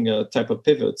interesting type of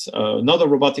pivots. Another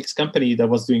robotics company that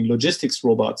was doing logistics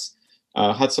robots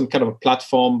had some kind of a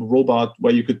platform robot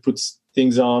where you could put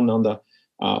things on the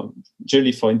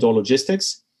generally for indoor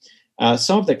logistics.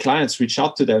 Some of the clients reached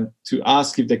out to them to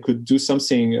ask if they could do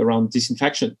something around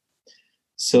disinfection.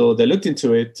 So they looked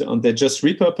into it and they just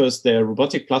repurposed their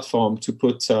robotic platform to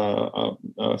put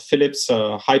Philips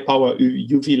high power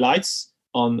UV lights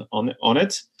on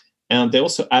it. And they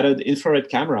also added infrared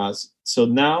cameras. So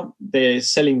now they're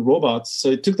selling robots. So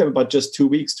it took them about just 2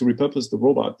 weeks to repurpose the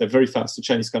robot. They're very fast, a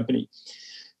Chinese company.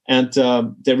 And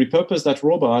they repurposed that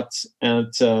robot.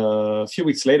 And a few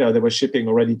weeks later, they were shipping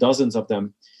already dozens of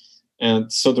them. And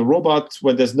so the robot,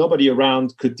 when there's nobody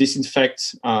around, could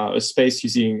disinfect a space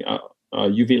using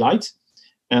UV light.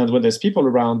 And when there's people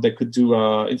around, they could do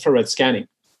infrared scanning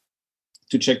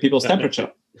to check people's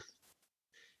temperature.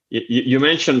 You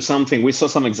mentioned something, we saw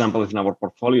some examples in our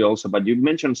portfolio also, but you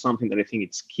mentioned something that I think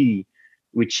it's key,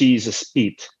 which is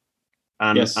speed.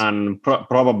 And, yes. and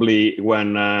probably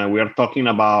when we are talking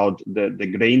about the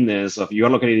greatness of, you are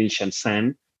located in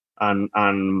Shenzhen,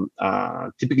 and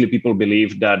typically people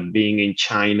believe that being in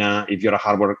China, if you're a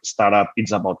hardware startup,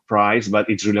 it's about price, but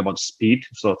it's really about speed.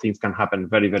 So things can happen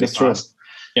very, very That's fast.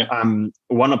 True. Yeah.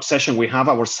 One obsession we have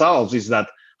ourselves is that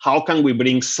how can we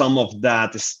bring some of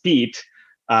that speed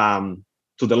to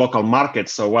the local market?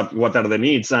 So what are the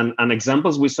needs? And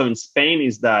examples we saw in Spain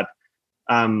is that,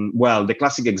 well, the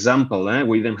classic example,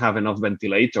 we didn't have enough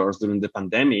ventilators during the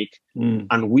pandemic.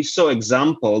 And we saw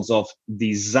examples of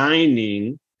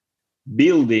designing,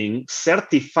 building,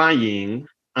 certifying,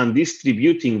 and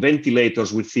distributing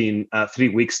ventilators within 3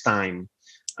 weeks' time.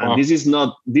 And this is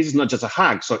not just a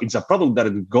hack. So it's a product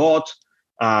that got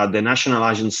the National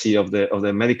Agency of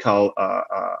the Medical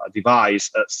Device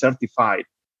certified.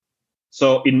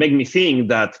 So it made me think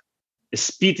that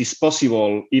speed is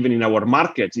possible even in our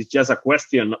markets. It's just a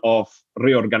question of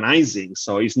reorganizing.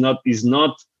 So it's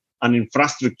not an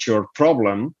infrastructure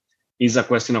problem. It's a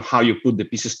question of how you put the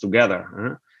pieces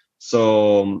together.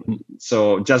 So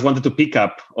just wanted to pick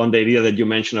up on the idea that you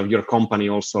mentioned of your company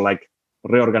also, like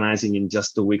reorganizing in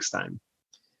just 2 weeks' time.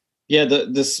 Yeah,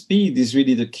 the speed is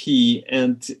really the key.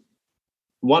 And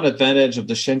one advantage of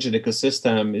the Shenzhen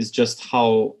ecosystem is just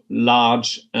how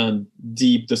large and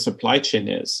deep the supply chain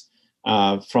is,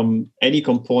 from any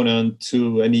component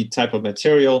to any type of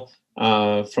material,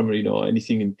 from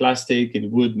anything in plastic, in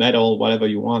wood, metal, whatever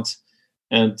you want.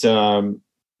 And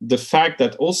the fact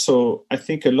that also, I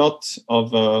think a lot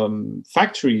of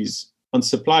factories and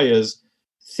suppliers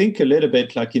think a little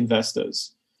bit like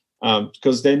investors,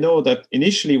 because they know that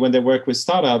initially when they work with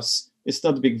startups, it's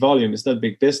not a big volume, it's not a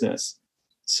big business.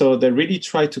 So they really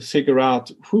try to figure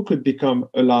out who could become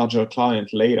a larger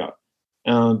client later.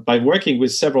 And by working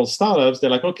with several startups, they're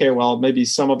like, okay, well, maybe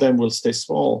some of them will stay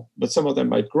small, but some of them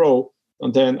might grow.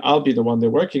 And then I'll be the one they're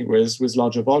working with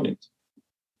larger volumes.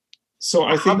 So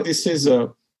I think this is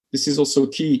also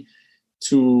key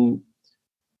to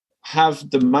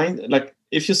have the mind, like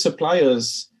if your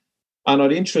suppliers are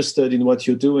not interested in what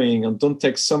you're doing and don't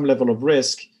take some level of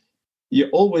risk, you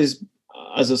always,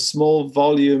 as a small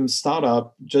volume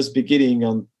startup, just beginning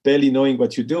and barely knowing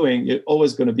what you're doing, you're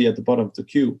always going to be at the bottom of the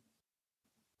queue.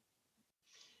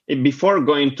 Before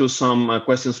going to some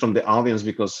questions from the audience,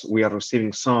 because we are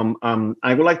receiving some,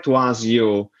 I would like to ask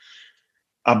you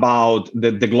about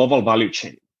the global value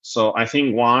chain. So I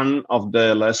think one of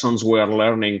the lessons we are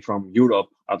learning from Europe,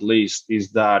 at least,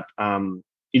 is that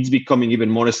it's becoming even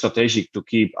more strategic to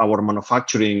keep our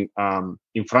manufacturing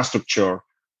infrastructure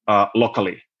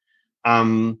locally.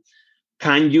 Can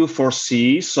you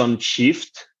foresee some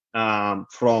shift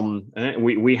from,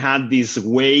 we had this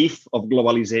wave of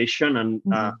globalization and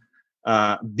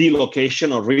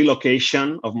delocation or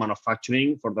relocation of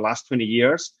manufacturing for the last 20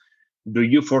 years. Do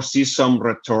you foresee some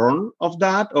return of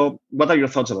that, or what are your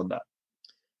thoughts about that?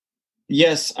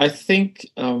 Yes, I think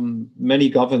many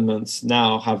governments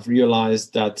now have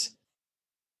realized that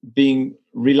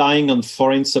relying on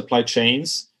foreign supply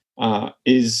chains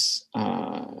is,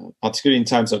 particularly in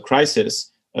times of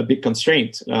crisis, a big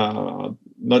constraint.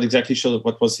 Not exactly sure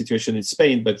what was the situation in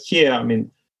Spain, but here, I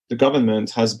mean, the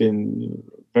government has been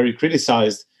very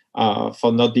criticized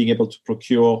for not being able to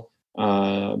procure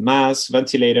masks,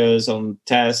 ventilators, on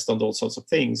tests, and all sorts of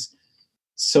things.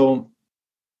 So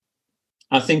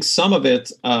I think some of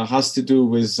it has to do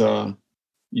with,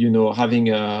 having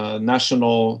a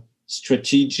national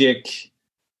strategic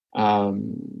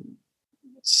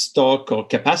stock or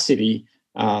capacity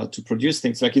to produce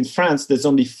things. Like in France, there's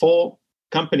only 4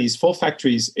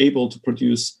 factories able to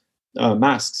produce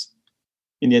masks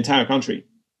in the entire country.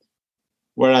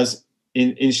 Whereas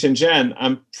in Shenzhen,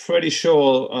 I'm pretty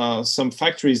sure some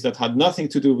factories that had nothing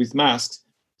to do with masks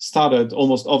started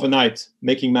almost overnight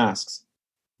making masks,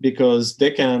 because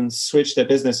they can switch their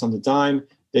business on the dime.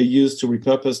 They use to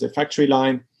repurpose their factory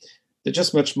line. They're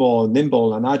just much more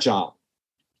nimble and agile.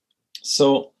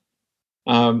 So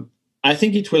I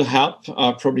think it will help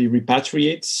probably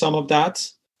repatriate some of that.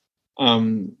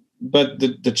 But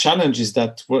the challenge is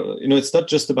that, it's not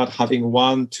just about having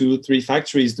 1, 2, 3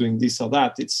 factories doing this or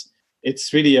that.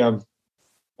 It's really a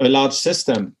large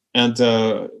system. And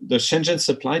the Shenzhen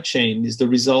supply chain is the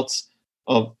result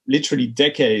of literally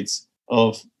decades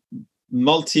of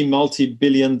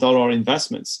multi-billion-dollar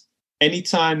investments.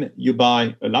 Anytime you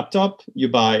buy a laptop, you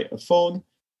buy a phone,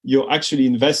 you're actually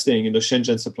investing in the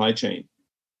Shenzhen supply chain.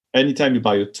 Anytime you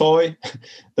buy a toy,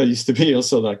 that used to be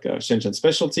also like a Shenzhen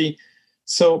specialty.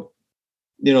 So,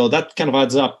 that kind of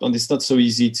adds up, and it's not so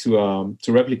easy to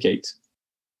replicate.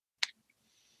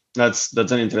 That's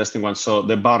an interesting one. So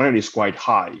the barrier is quite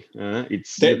high.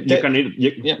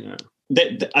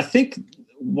 I think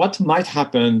what might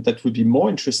happen that would be more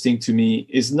interesting to me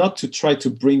is not to try to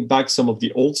bring back some of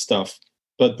the old stuff,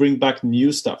 but bring back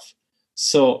new stuff.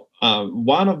 So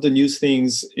one of the new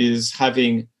things is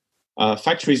having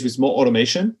factories with more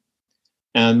automation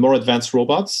and more advanced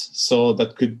robots, so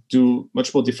that could do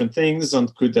much more different things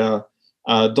and could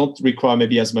don't require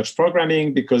maybe as much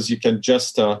programming, because you can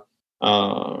just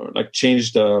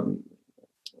change their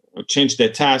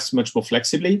tasks much more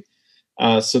flexibly.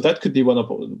 So that could be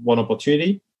one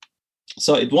opportunity.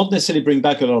 So it won't necessarily bring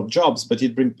back a lot of jobs, but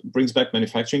it brings back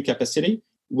manufacturing capacity,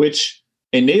 which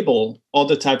enable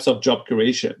other types of job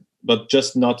creation, but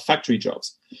just not factory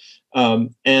jobs.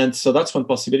 And so that's one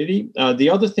possibility. The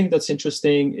other thing that's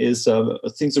interesting is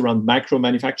things around micro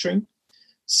manufacturing.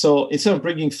 So instead of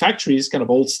bringing factories, kind of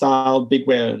old style, big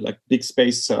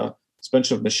space,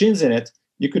 bunch of machines in it,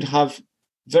 you could have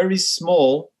very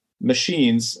small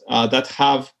machines that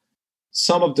have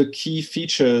some of the key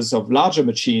features of larger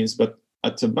machines, but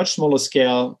at a much smaller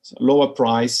scale, lower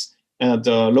price, and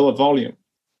lower volume.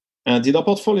 And in our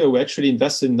portfolio, we actually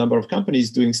invested in a number of companies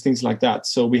doing things like that.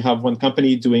 So we have one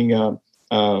company doing a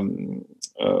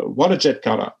water jet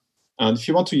cutter. And if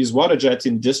you want to use water jet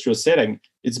in industrial setting,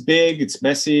 it's big, it's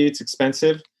messy, it's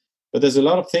expensive, but there's a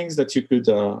lot of things that you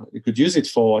could use it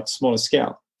for at smaller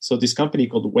scale. So this company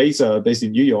called Wazer, based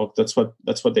in New York, that's what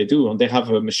they do, and they have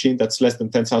a machine that's less than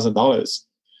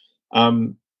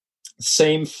 $10,000.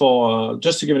 Same for,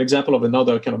 just to give an example of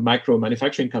another kind of micro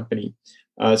manufacturing company.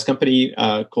 It's a company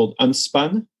called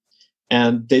Unspun,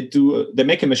 and they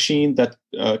make a machine that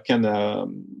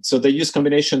so they use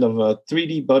combination of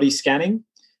 3D body scanning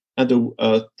and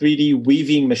a 3D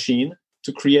weaving machine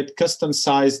to create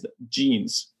custom-sized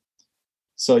jeans.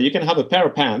 So you can have a pair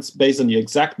of pants based on your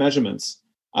exact measurements.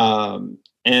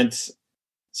 And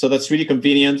so that's really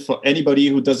convenient for anybody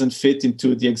who doesn't fit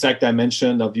into the exact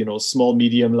dimension of, small,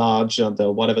 medium, large, and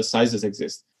whatever sizes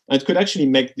exist. And it could actually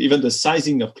make even the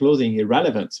sizing of clothing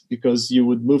irrelevant, because you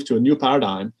would move to a new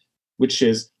paradigm, which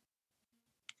is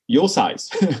your size,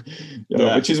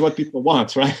 which is what people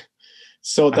want, right?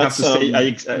 So that's, I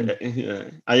have to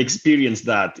say, I experienced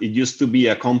that. It used to be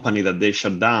a company that they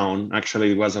shut down.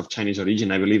 Actually, it was of Chinese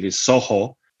origin. I believe it's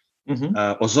Soho,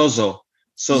 or Zozo.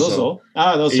 Zozo.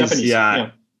 Those Japanese. Yeah.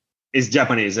 It's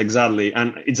Japanese, exactly.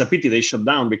 And it's a pity they shut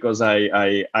down, because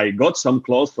I got some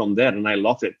clothes from there and I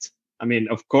loved it. I mean,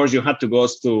 of course, you had to go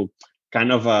to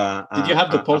kind of Did you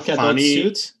have the polka dot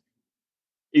suit?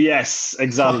 Yes,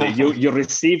 exactly. you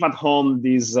receive at home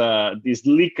this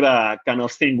lycra kind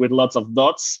of thing with lots of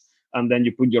dots, and then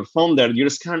you put your phone there, you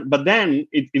scan. But then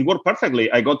it worked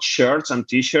perfectly. I got shirts and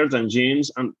T-shirts and jeans,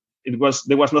 and there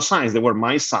was no size. They were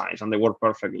my size, and they worked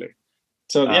perfectly.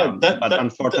 So but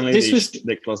unfortunately,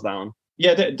 they closed down.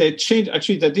 Yeah, they changed.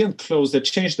 Actually, they didn't close. They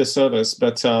changed the service,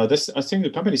 but I think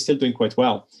the company is still doing quite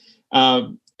well.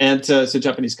 And it's a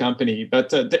Japanese company,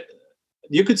 but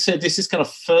you could say this is kind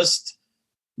of first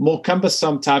more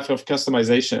cumbersome type of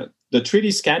customization. The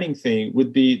 3D scanning thing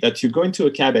would be that you go into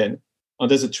a cabin and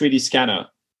there's a 3D scanner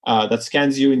that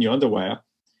scans you in your underwear.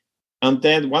 And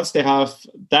then once they have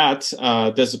that,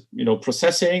 there's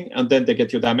processing, and then they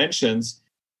get your dimensions,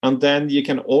 and then you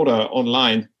can order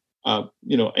online, and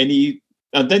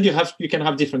then you can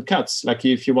have different cuts. Like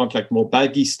if you want more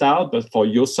baggy style, but for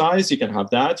your size, you can have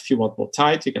that. If you want more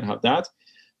tight, you can have that.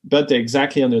 But they're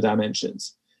exactly on your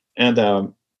dimensions. And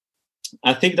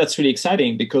I think that's really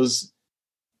exciting, because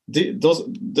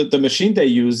the machine they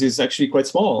use is actually quite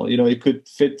small. It could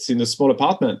fit in a small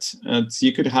apartment, and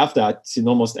you could have that in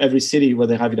almost every city where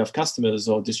they have enough customers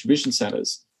or distribution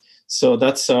centers. So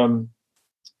that's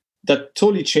that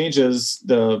totally changes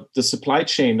the supply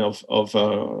chain of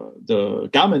the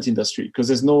garment industry, because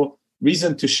there's no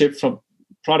reason to ship from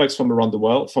products from around the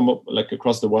world, from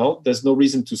across the world. There's no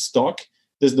reason to stock.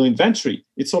 There's no inventory.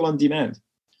 It's all on demand.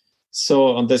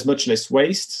 So, and there's much less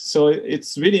waste. So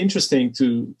it's really interesting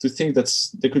to think that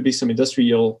there could be some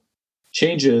industrial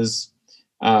changes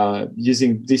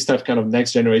using this type kind of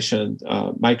next generation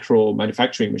micro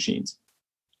manufacturing machines.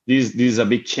 This is a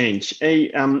big change.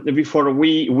 Hey, before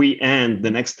we end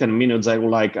the next 10 minutes, I would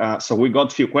like, so we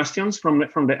got a few questions from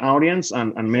the audience,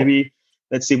 and maybe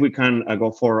let's see if we can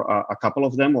go for a couple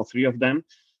of them or three of them.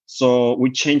 So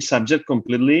we changed subject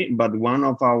completely, but one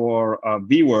of our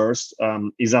viewers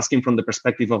is asking from the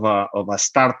perspective of a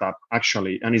startup,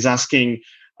 actually, and is asking,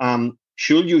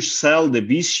 should you sell the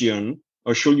vision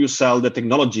or should you sell the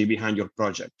technology behind your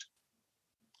project?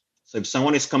 So if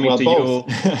someone is coming to both.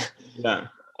 You, yeah.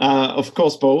 Of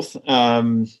course, both.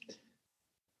 Well,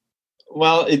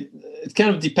 it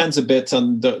kind of depends a bit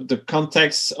on the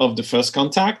context of the first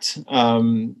contact.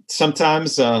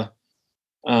 Sometimes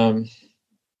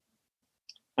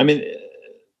I mean,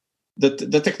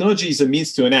 the technology is a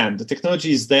means to an end. The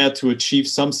technology is there to achieve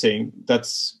something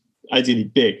that's ideally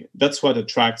big. That's what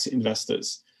attracts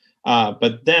investors.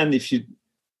 But then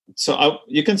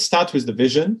you can start with the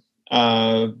vision,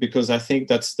 because I think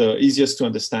that's the easiest to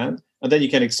understand. And then you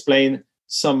can explain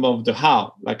some of the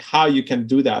how, like how you can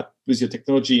do that with your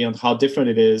technology and how different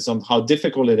it is and how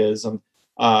difficult it is and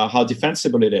how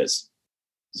defensible it is.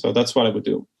 So that's what I would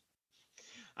do.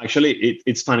 Actually,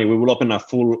 it's funny. We will open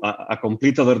a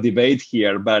complete other debate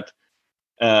here, but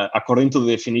according to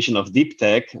the definition of deep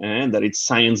tech, that it's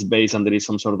science-based and there is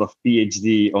some sort of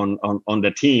PhD on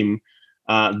the team,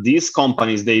 these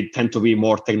companies, they tend to be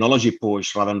more technology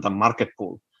push rather than market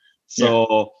pull.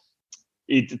 So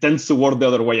it tends to work the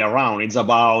other way around. It's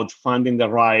about finding the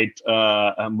right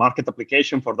market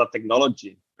application for that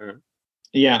technology.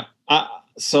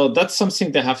 So that's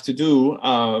something they have to do.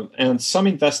 And some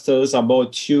investors are more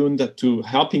tuned to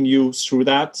helping you through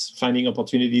that, finding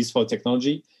opportunities for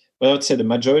technology. But I would say the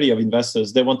majority of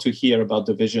investors, they want to hear about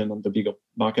the vision and the bigger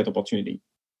market opportunity.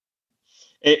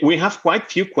 We have quite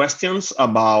few questions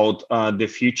about the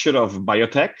future of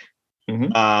biotech.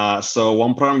 Mm-hmm. So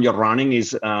one program you're running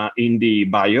is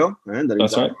IndieBio. There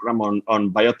is a program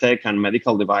on biotech and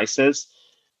medical devices.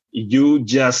 You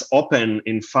just opened,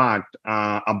 in fact,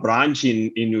 a branch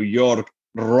in New York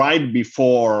right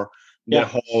before the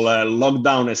whole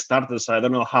lockdown started. So I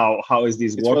don't know how is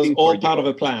this working. It was all part of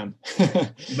a plan.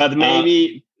 But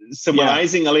maybe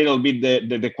summarizing a little bit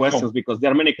the questions, because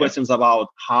there are many questions about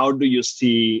how do you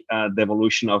see the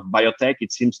evolution of biotech.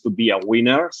 It seems to be a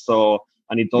winner. So,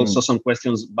 and it also some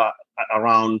questions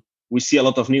around, we see a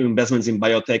lot of new investments in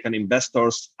biotech and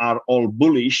investors are all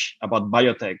bullish about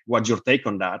biotech. What's your take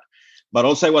on that? But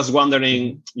also I was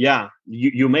wondering,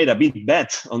 you made a big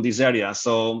bet on this area.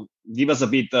 So give us a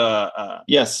bit the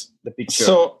picture.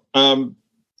 So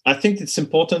I think it's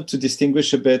important to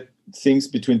distinguish a bit things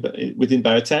within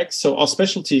biotech. So our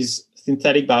specialty is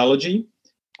synthetic biology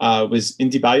with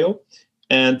IndieBio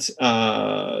and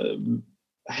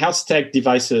health tech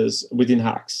devices within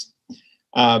HAX.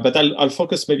 But I'll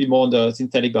focus maybe more on the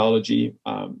synthetic biology.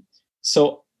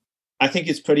 So I think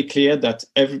it's pretty clear that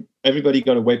everybody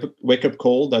got a wake-up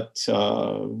call that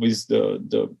with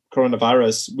the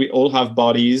coronavirus, we all have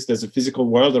bodies, there's a physical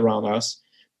world around us,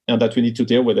 and that we need to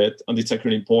deal with it, and it's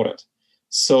actually important.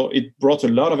 So it brought a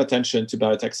lot of attention to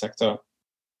biotech sector.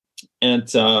 And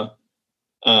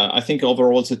I think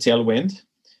overall it's a tailwind.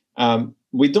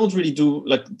 We don't really do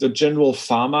like the general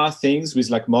pharma things with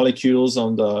like molecules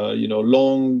on the,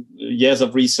 long years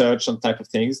of research and type of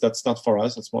things. That's not for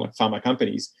us. It's more like pharma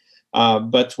companies.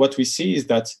 But what we see is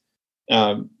that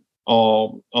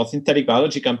our synthetic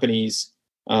biology companies,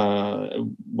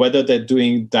 whether they're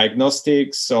doing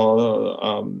diagnostics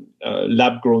or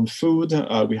lab-grown food,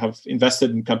 we have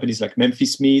invested in companies like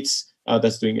Memphis Meats,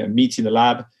 that's doing a meat in the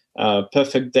lab,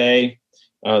 Perfect Day,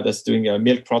 that's doing a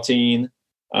milk protein,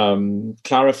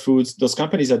 Clara Foods. Those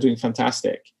companies are doing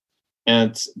fantastic.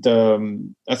 And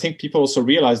I think people also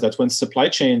realize that when supply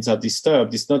chains are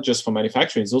disturbed, it's not just for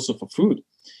manufacturing, it's also for food.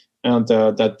 And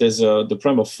that there's the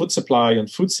problem of food supply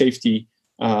and food safety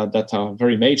that are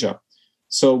very major.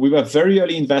 So we were very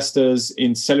early investors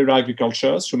in cellular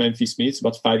agriculture through Memphis Meats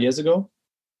about 5 years ago.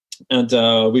 And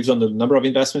we've done a number of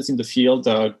investments in the field,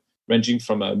 ranging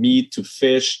from meat to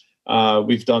fish.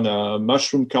 We've done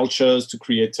mushroom cultures to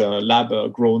create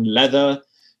lab-grown leather.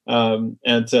 And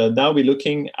now we're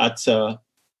looking at,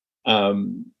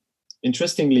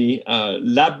 interestingly,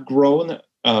 lab-grown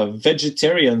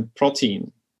vegetarian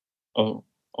protein or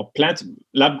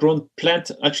lab-grown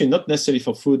plant, actually not necessarily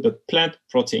for food, but plant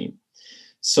protein.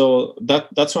 So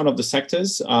that's one of the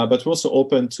sectors, but we're also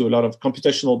open to a lot of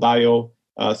computational bio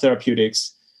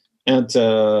therapeutics. And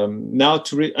now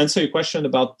to answer your question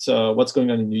about what's going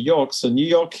on in New York. So New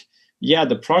York,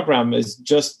 the program is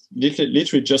just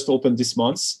literally just opened this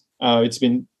month. It's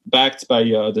been backed by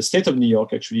the state of New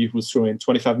York, actually, who's throwing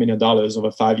 $25 million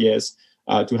over 5 years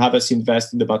to have us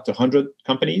invest in about 100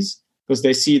 companies, because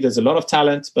they see there's a lot of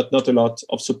talent, but not a lot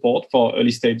of support for early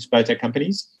stage biotech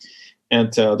companies.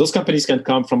 And those companies can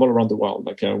come from all around the world.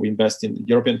 Like we invest in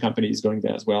European companies going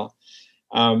there as well.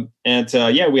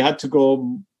 We had to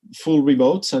go full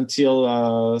remote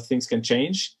until things can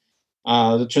change.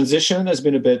 The transition has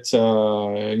been a bit,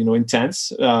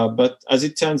 intense. But as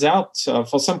it turns out,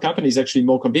 for some companies, actually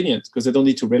more convenient because they don't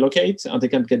need to relocate and they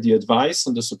can get the advice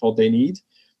and the support they need.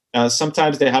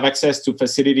 Sometimes they have access to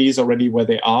facilities already where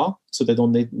they are, so they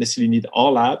don't necessarily need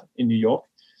our lab in New York.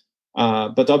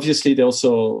 But obviously, there are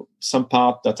also some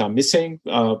part that are missing,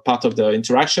 part of the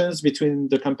interactions between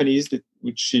the companies,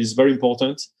 which is very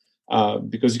important.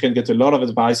 because you can get a lot of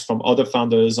advice from other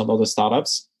founders and other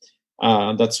startups.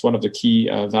 That's one of the key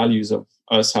values of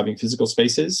us having physical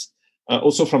spaces.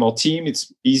 Also from our team,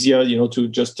 it's easier, to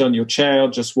just turn your chair,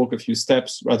 just walk a few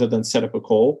steps rather than set up a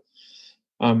call.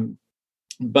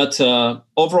 But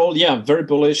overall, very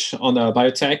bullish on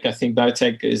biotech. I think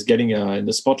biotech is getting in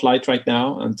the spotlight right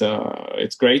now, and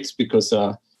it's great because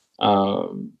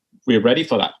we're ready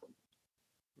for that.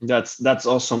 That's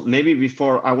awesome. Maybe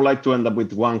before, I would like to end up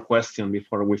with one question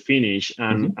before we finish,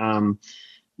 and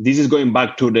this is going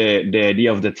back to the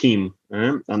idea of the team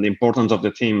and the importance of the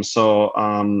team. So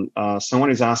someone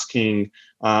is asking,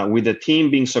 with the team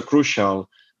being so crucial,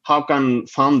 how can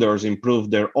founders improve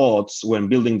their odds when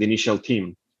building the initial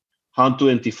team? How to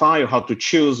identify or how to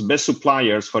choose best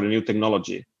suppliers for a new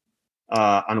technology,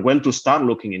 and when to start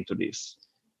looking into this?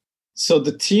 So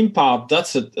the team part,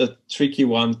 that's a tricky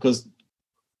one because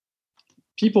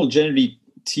people generally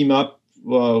team up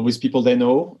with people they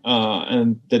know,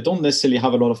 and they don't necessarily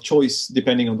have a lot of choice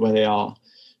depending on where they are.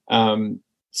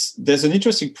 There's an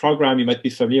interesting program you might be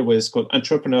familiar with called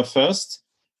Entrepreneur First,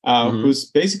 who's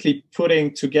basically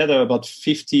putting together about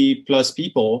 50 plus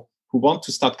people who want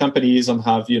to start companies and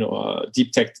have a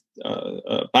deep tech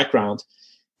background,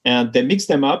 and they mix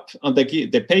them up and they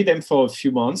pay them for a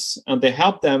few months and they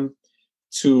help them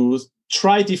to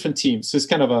try different teams. So it's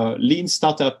kind of a lean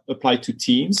startup applied to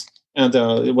teams. And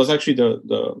it was actually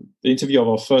the interview of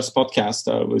our first podcast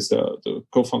with the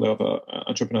co-founder of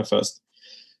Entrepreneur First.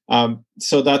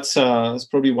 So that's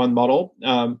probably one model.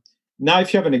 Now,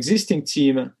 if you have an existing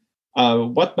team,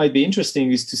 what might be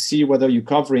interesting is to see whether you're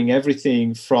covering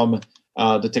everything from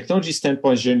the technology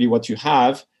standpoint, generally what you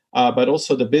have, but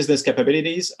also the business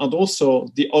capabilities and also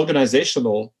the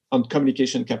organizational and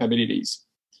communication capabilities.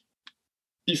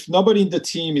 If nobody in the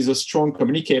team is a strong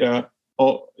communicator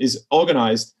or is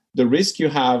organized, the risk you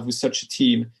have with such a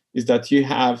team is that you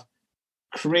have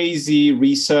crazy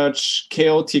research,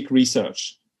 chaotic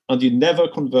research, and you never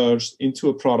converge into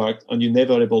a product and you're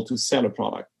never able to sell a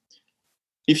product.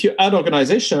 If you add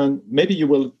organization, maybe you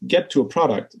will get to a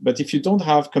product. But if you don't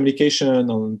have communication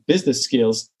and business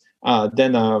skills,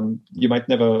 then you might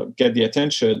never get the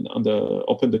attention and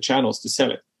open the channels to sell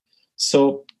it.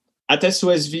 So at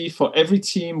SOSV, for every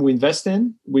team we invest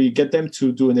in, we get them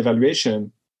to do an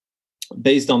evaluation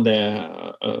based on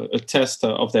their a test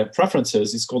of their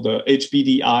preferences. It's called the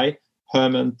HBDI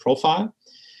Herman profile.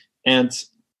 And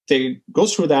they go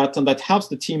through that, and that helps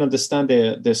the team understand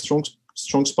their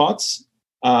strong spots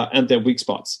and their weak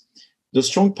spots. The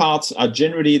strong parts are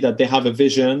generally that they have a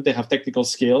vision, they have technical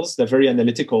skills, they're very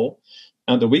analytical.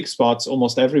 And the weak spots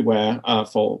almost everywhere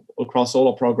across all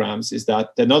our programs is that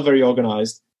they're not very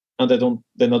organized and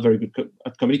they're not very good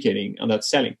at communicating and at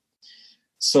selling.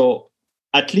 So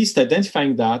at least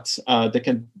identifying that, they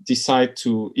can decide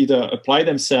to either apply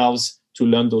themselves to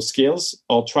learn those skills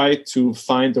or try to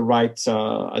find the right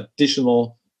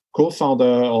additional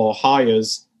co-founder or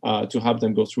hires to help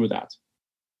them go through that.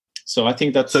 So I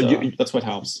think that's what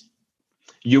helps.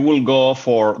 You will go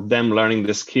for them learning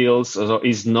the skills. So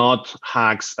it's not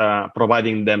Hacks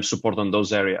providing them support on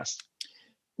those areas.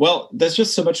 Well, there's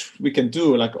just so much we can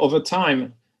do. Like over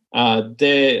time,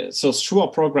 so through our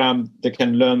program, they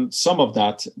can learn some of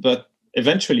that, but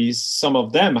eventually some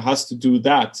of them has to do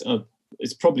that.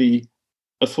 It's probably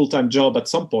a full-time job at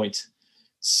some point.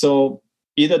 So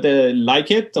either they like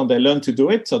it and they learn to do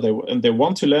it, and they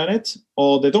want to learn it,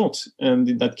 or they don't. And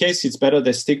in that case, it's better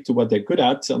they stick to what they're good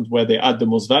at and where they add the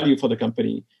most value for the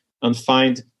company and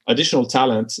find additional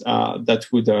talent that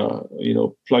would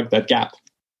plug that gap.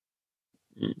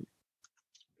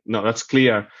 No, that's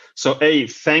clear. So,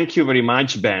 thank you very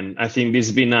much, Ben. I think this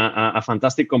has been a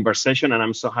fantastic conversation, and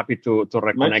I'm so happy to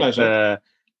reconnect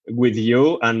with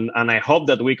you. And I hope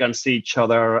that we can see each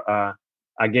other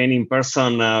again in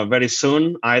person very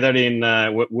soon. Either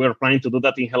we're planning to do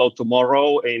that in Hello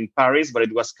Tomorrow in Paris, but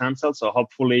it was cancelled. So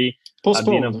hopefully at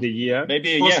the end of the year,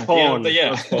 maybe the end of the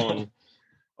year.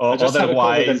 Or I just had a call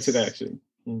with them today, actually.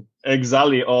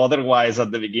 Exactly. Or otherwise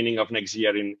at the beginning of next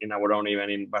year in our own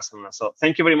event in Barcelona. So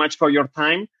thank you very much for your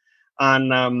time.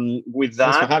 And with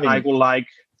that,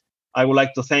 I would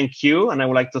like to thank you, and I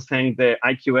would like to thank the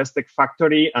IQS Tech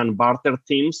Factory and Barter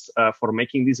teams for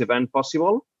making this event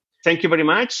possible. Thank you very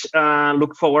much.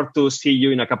 Look forward to see you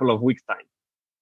in a couple of weeks' time.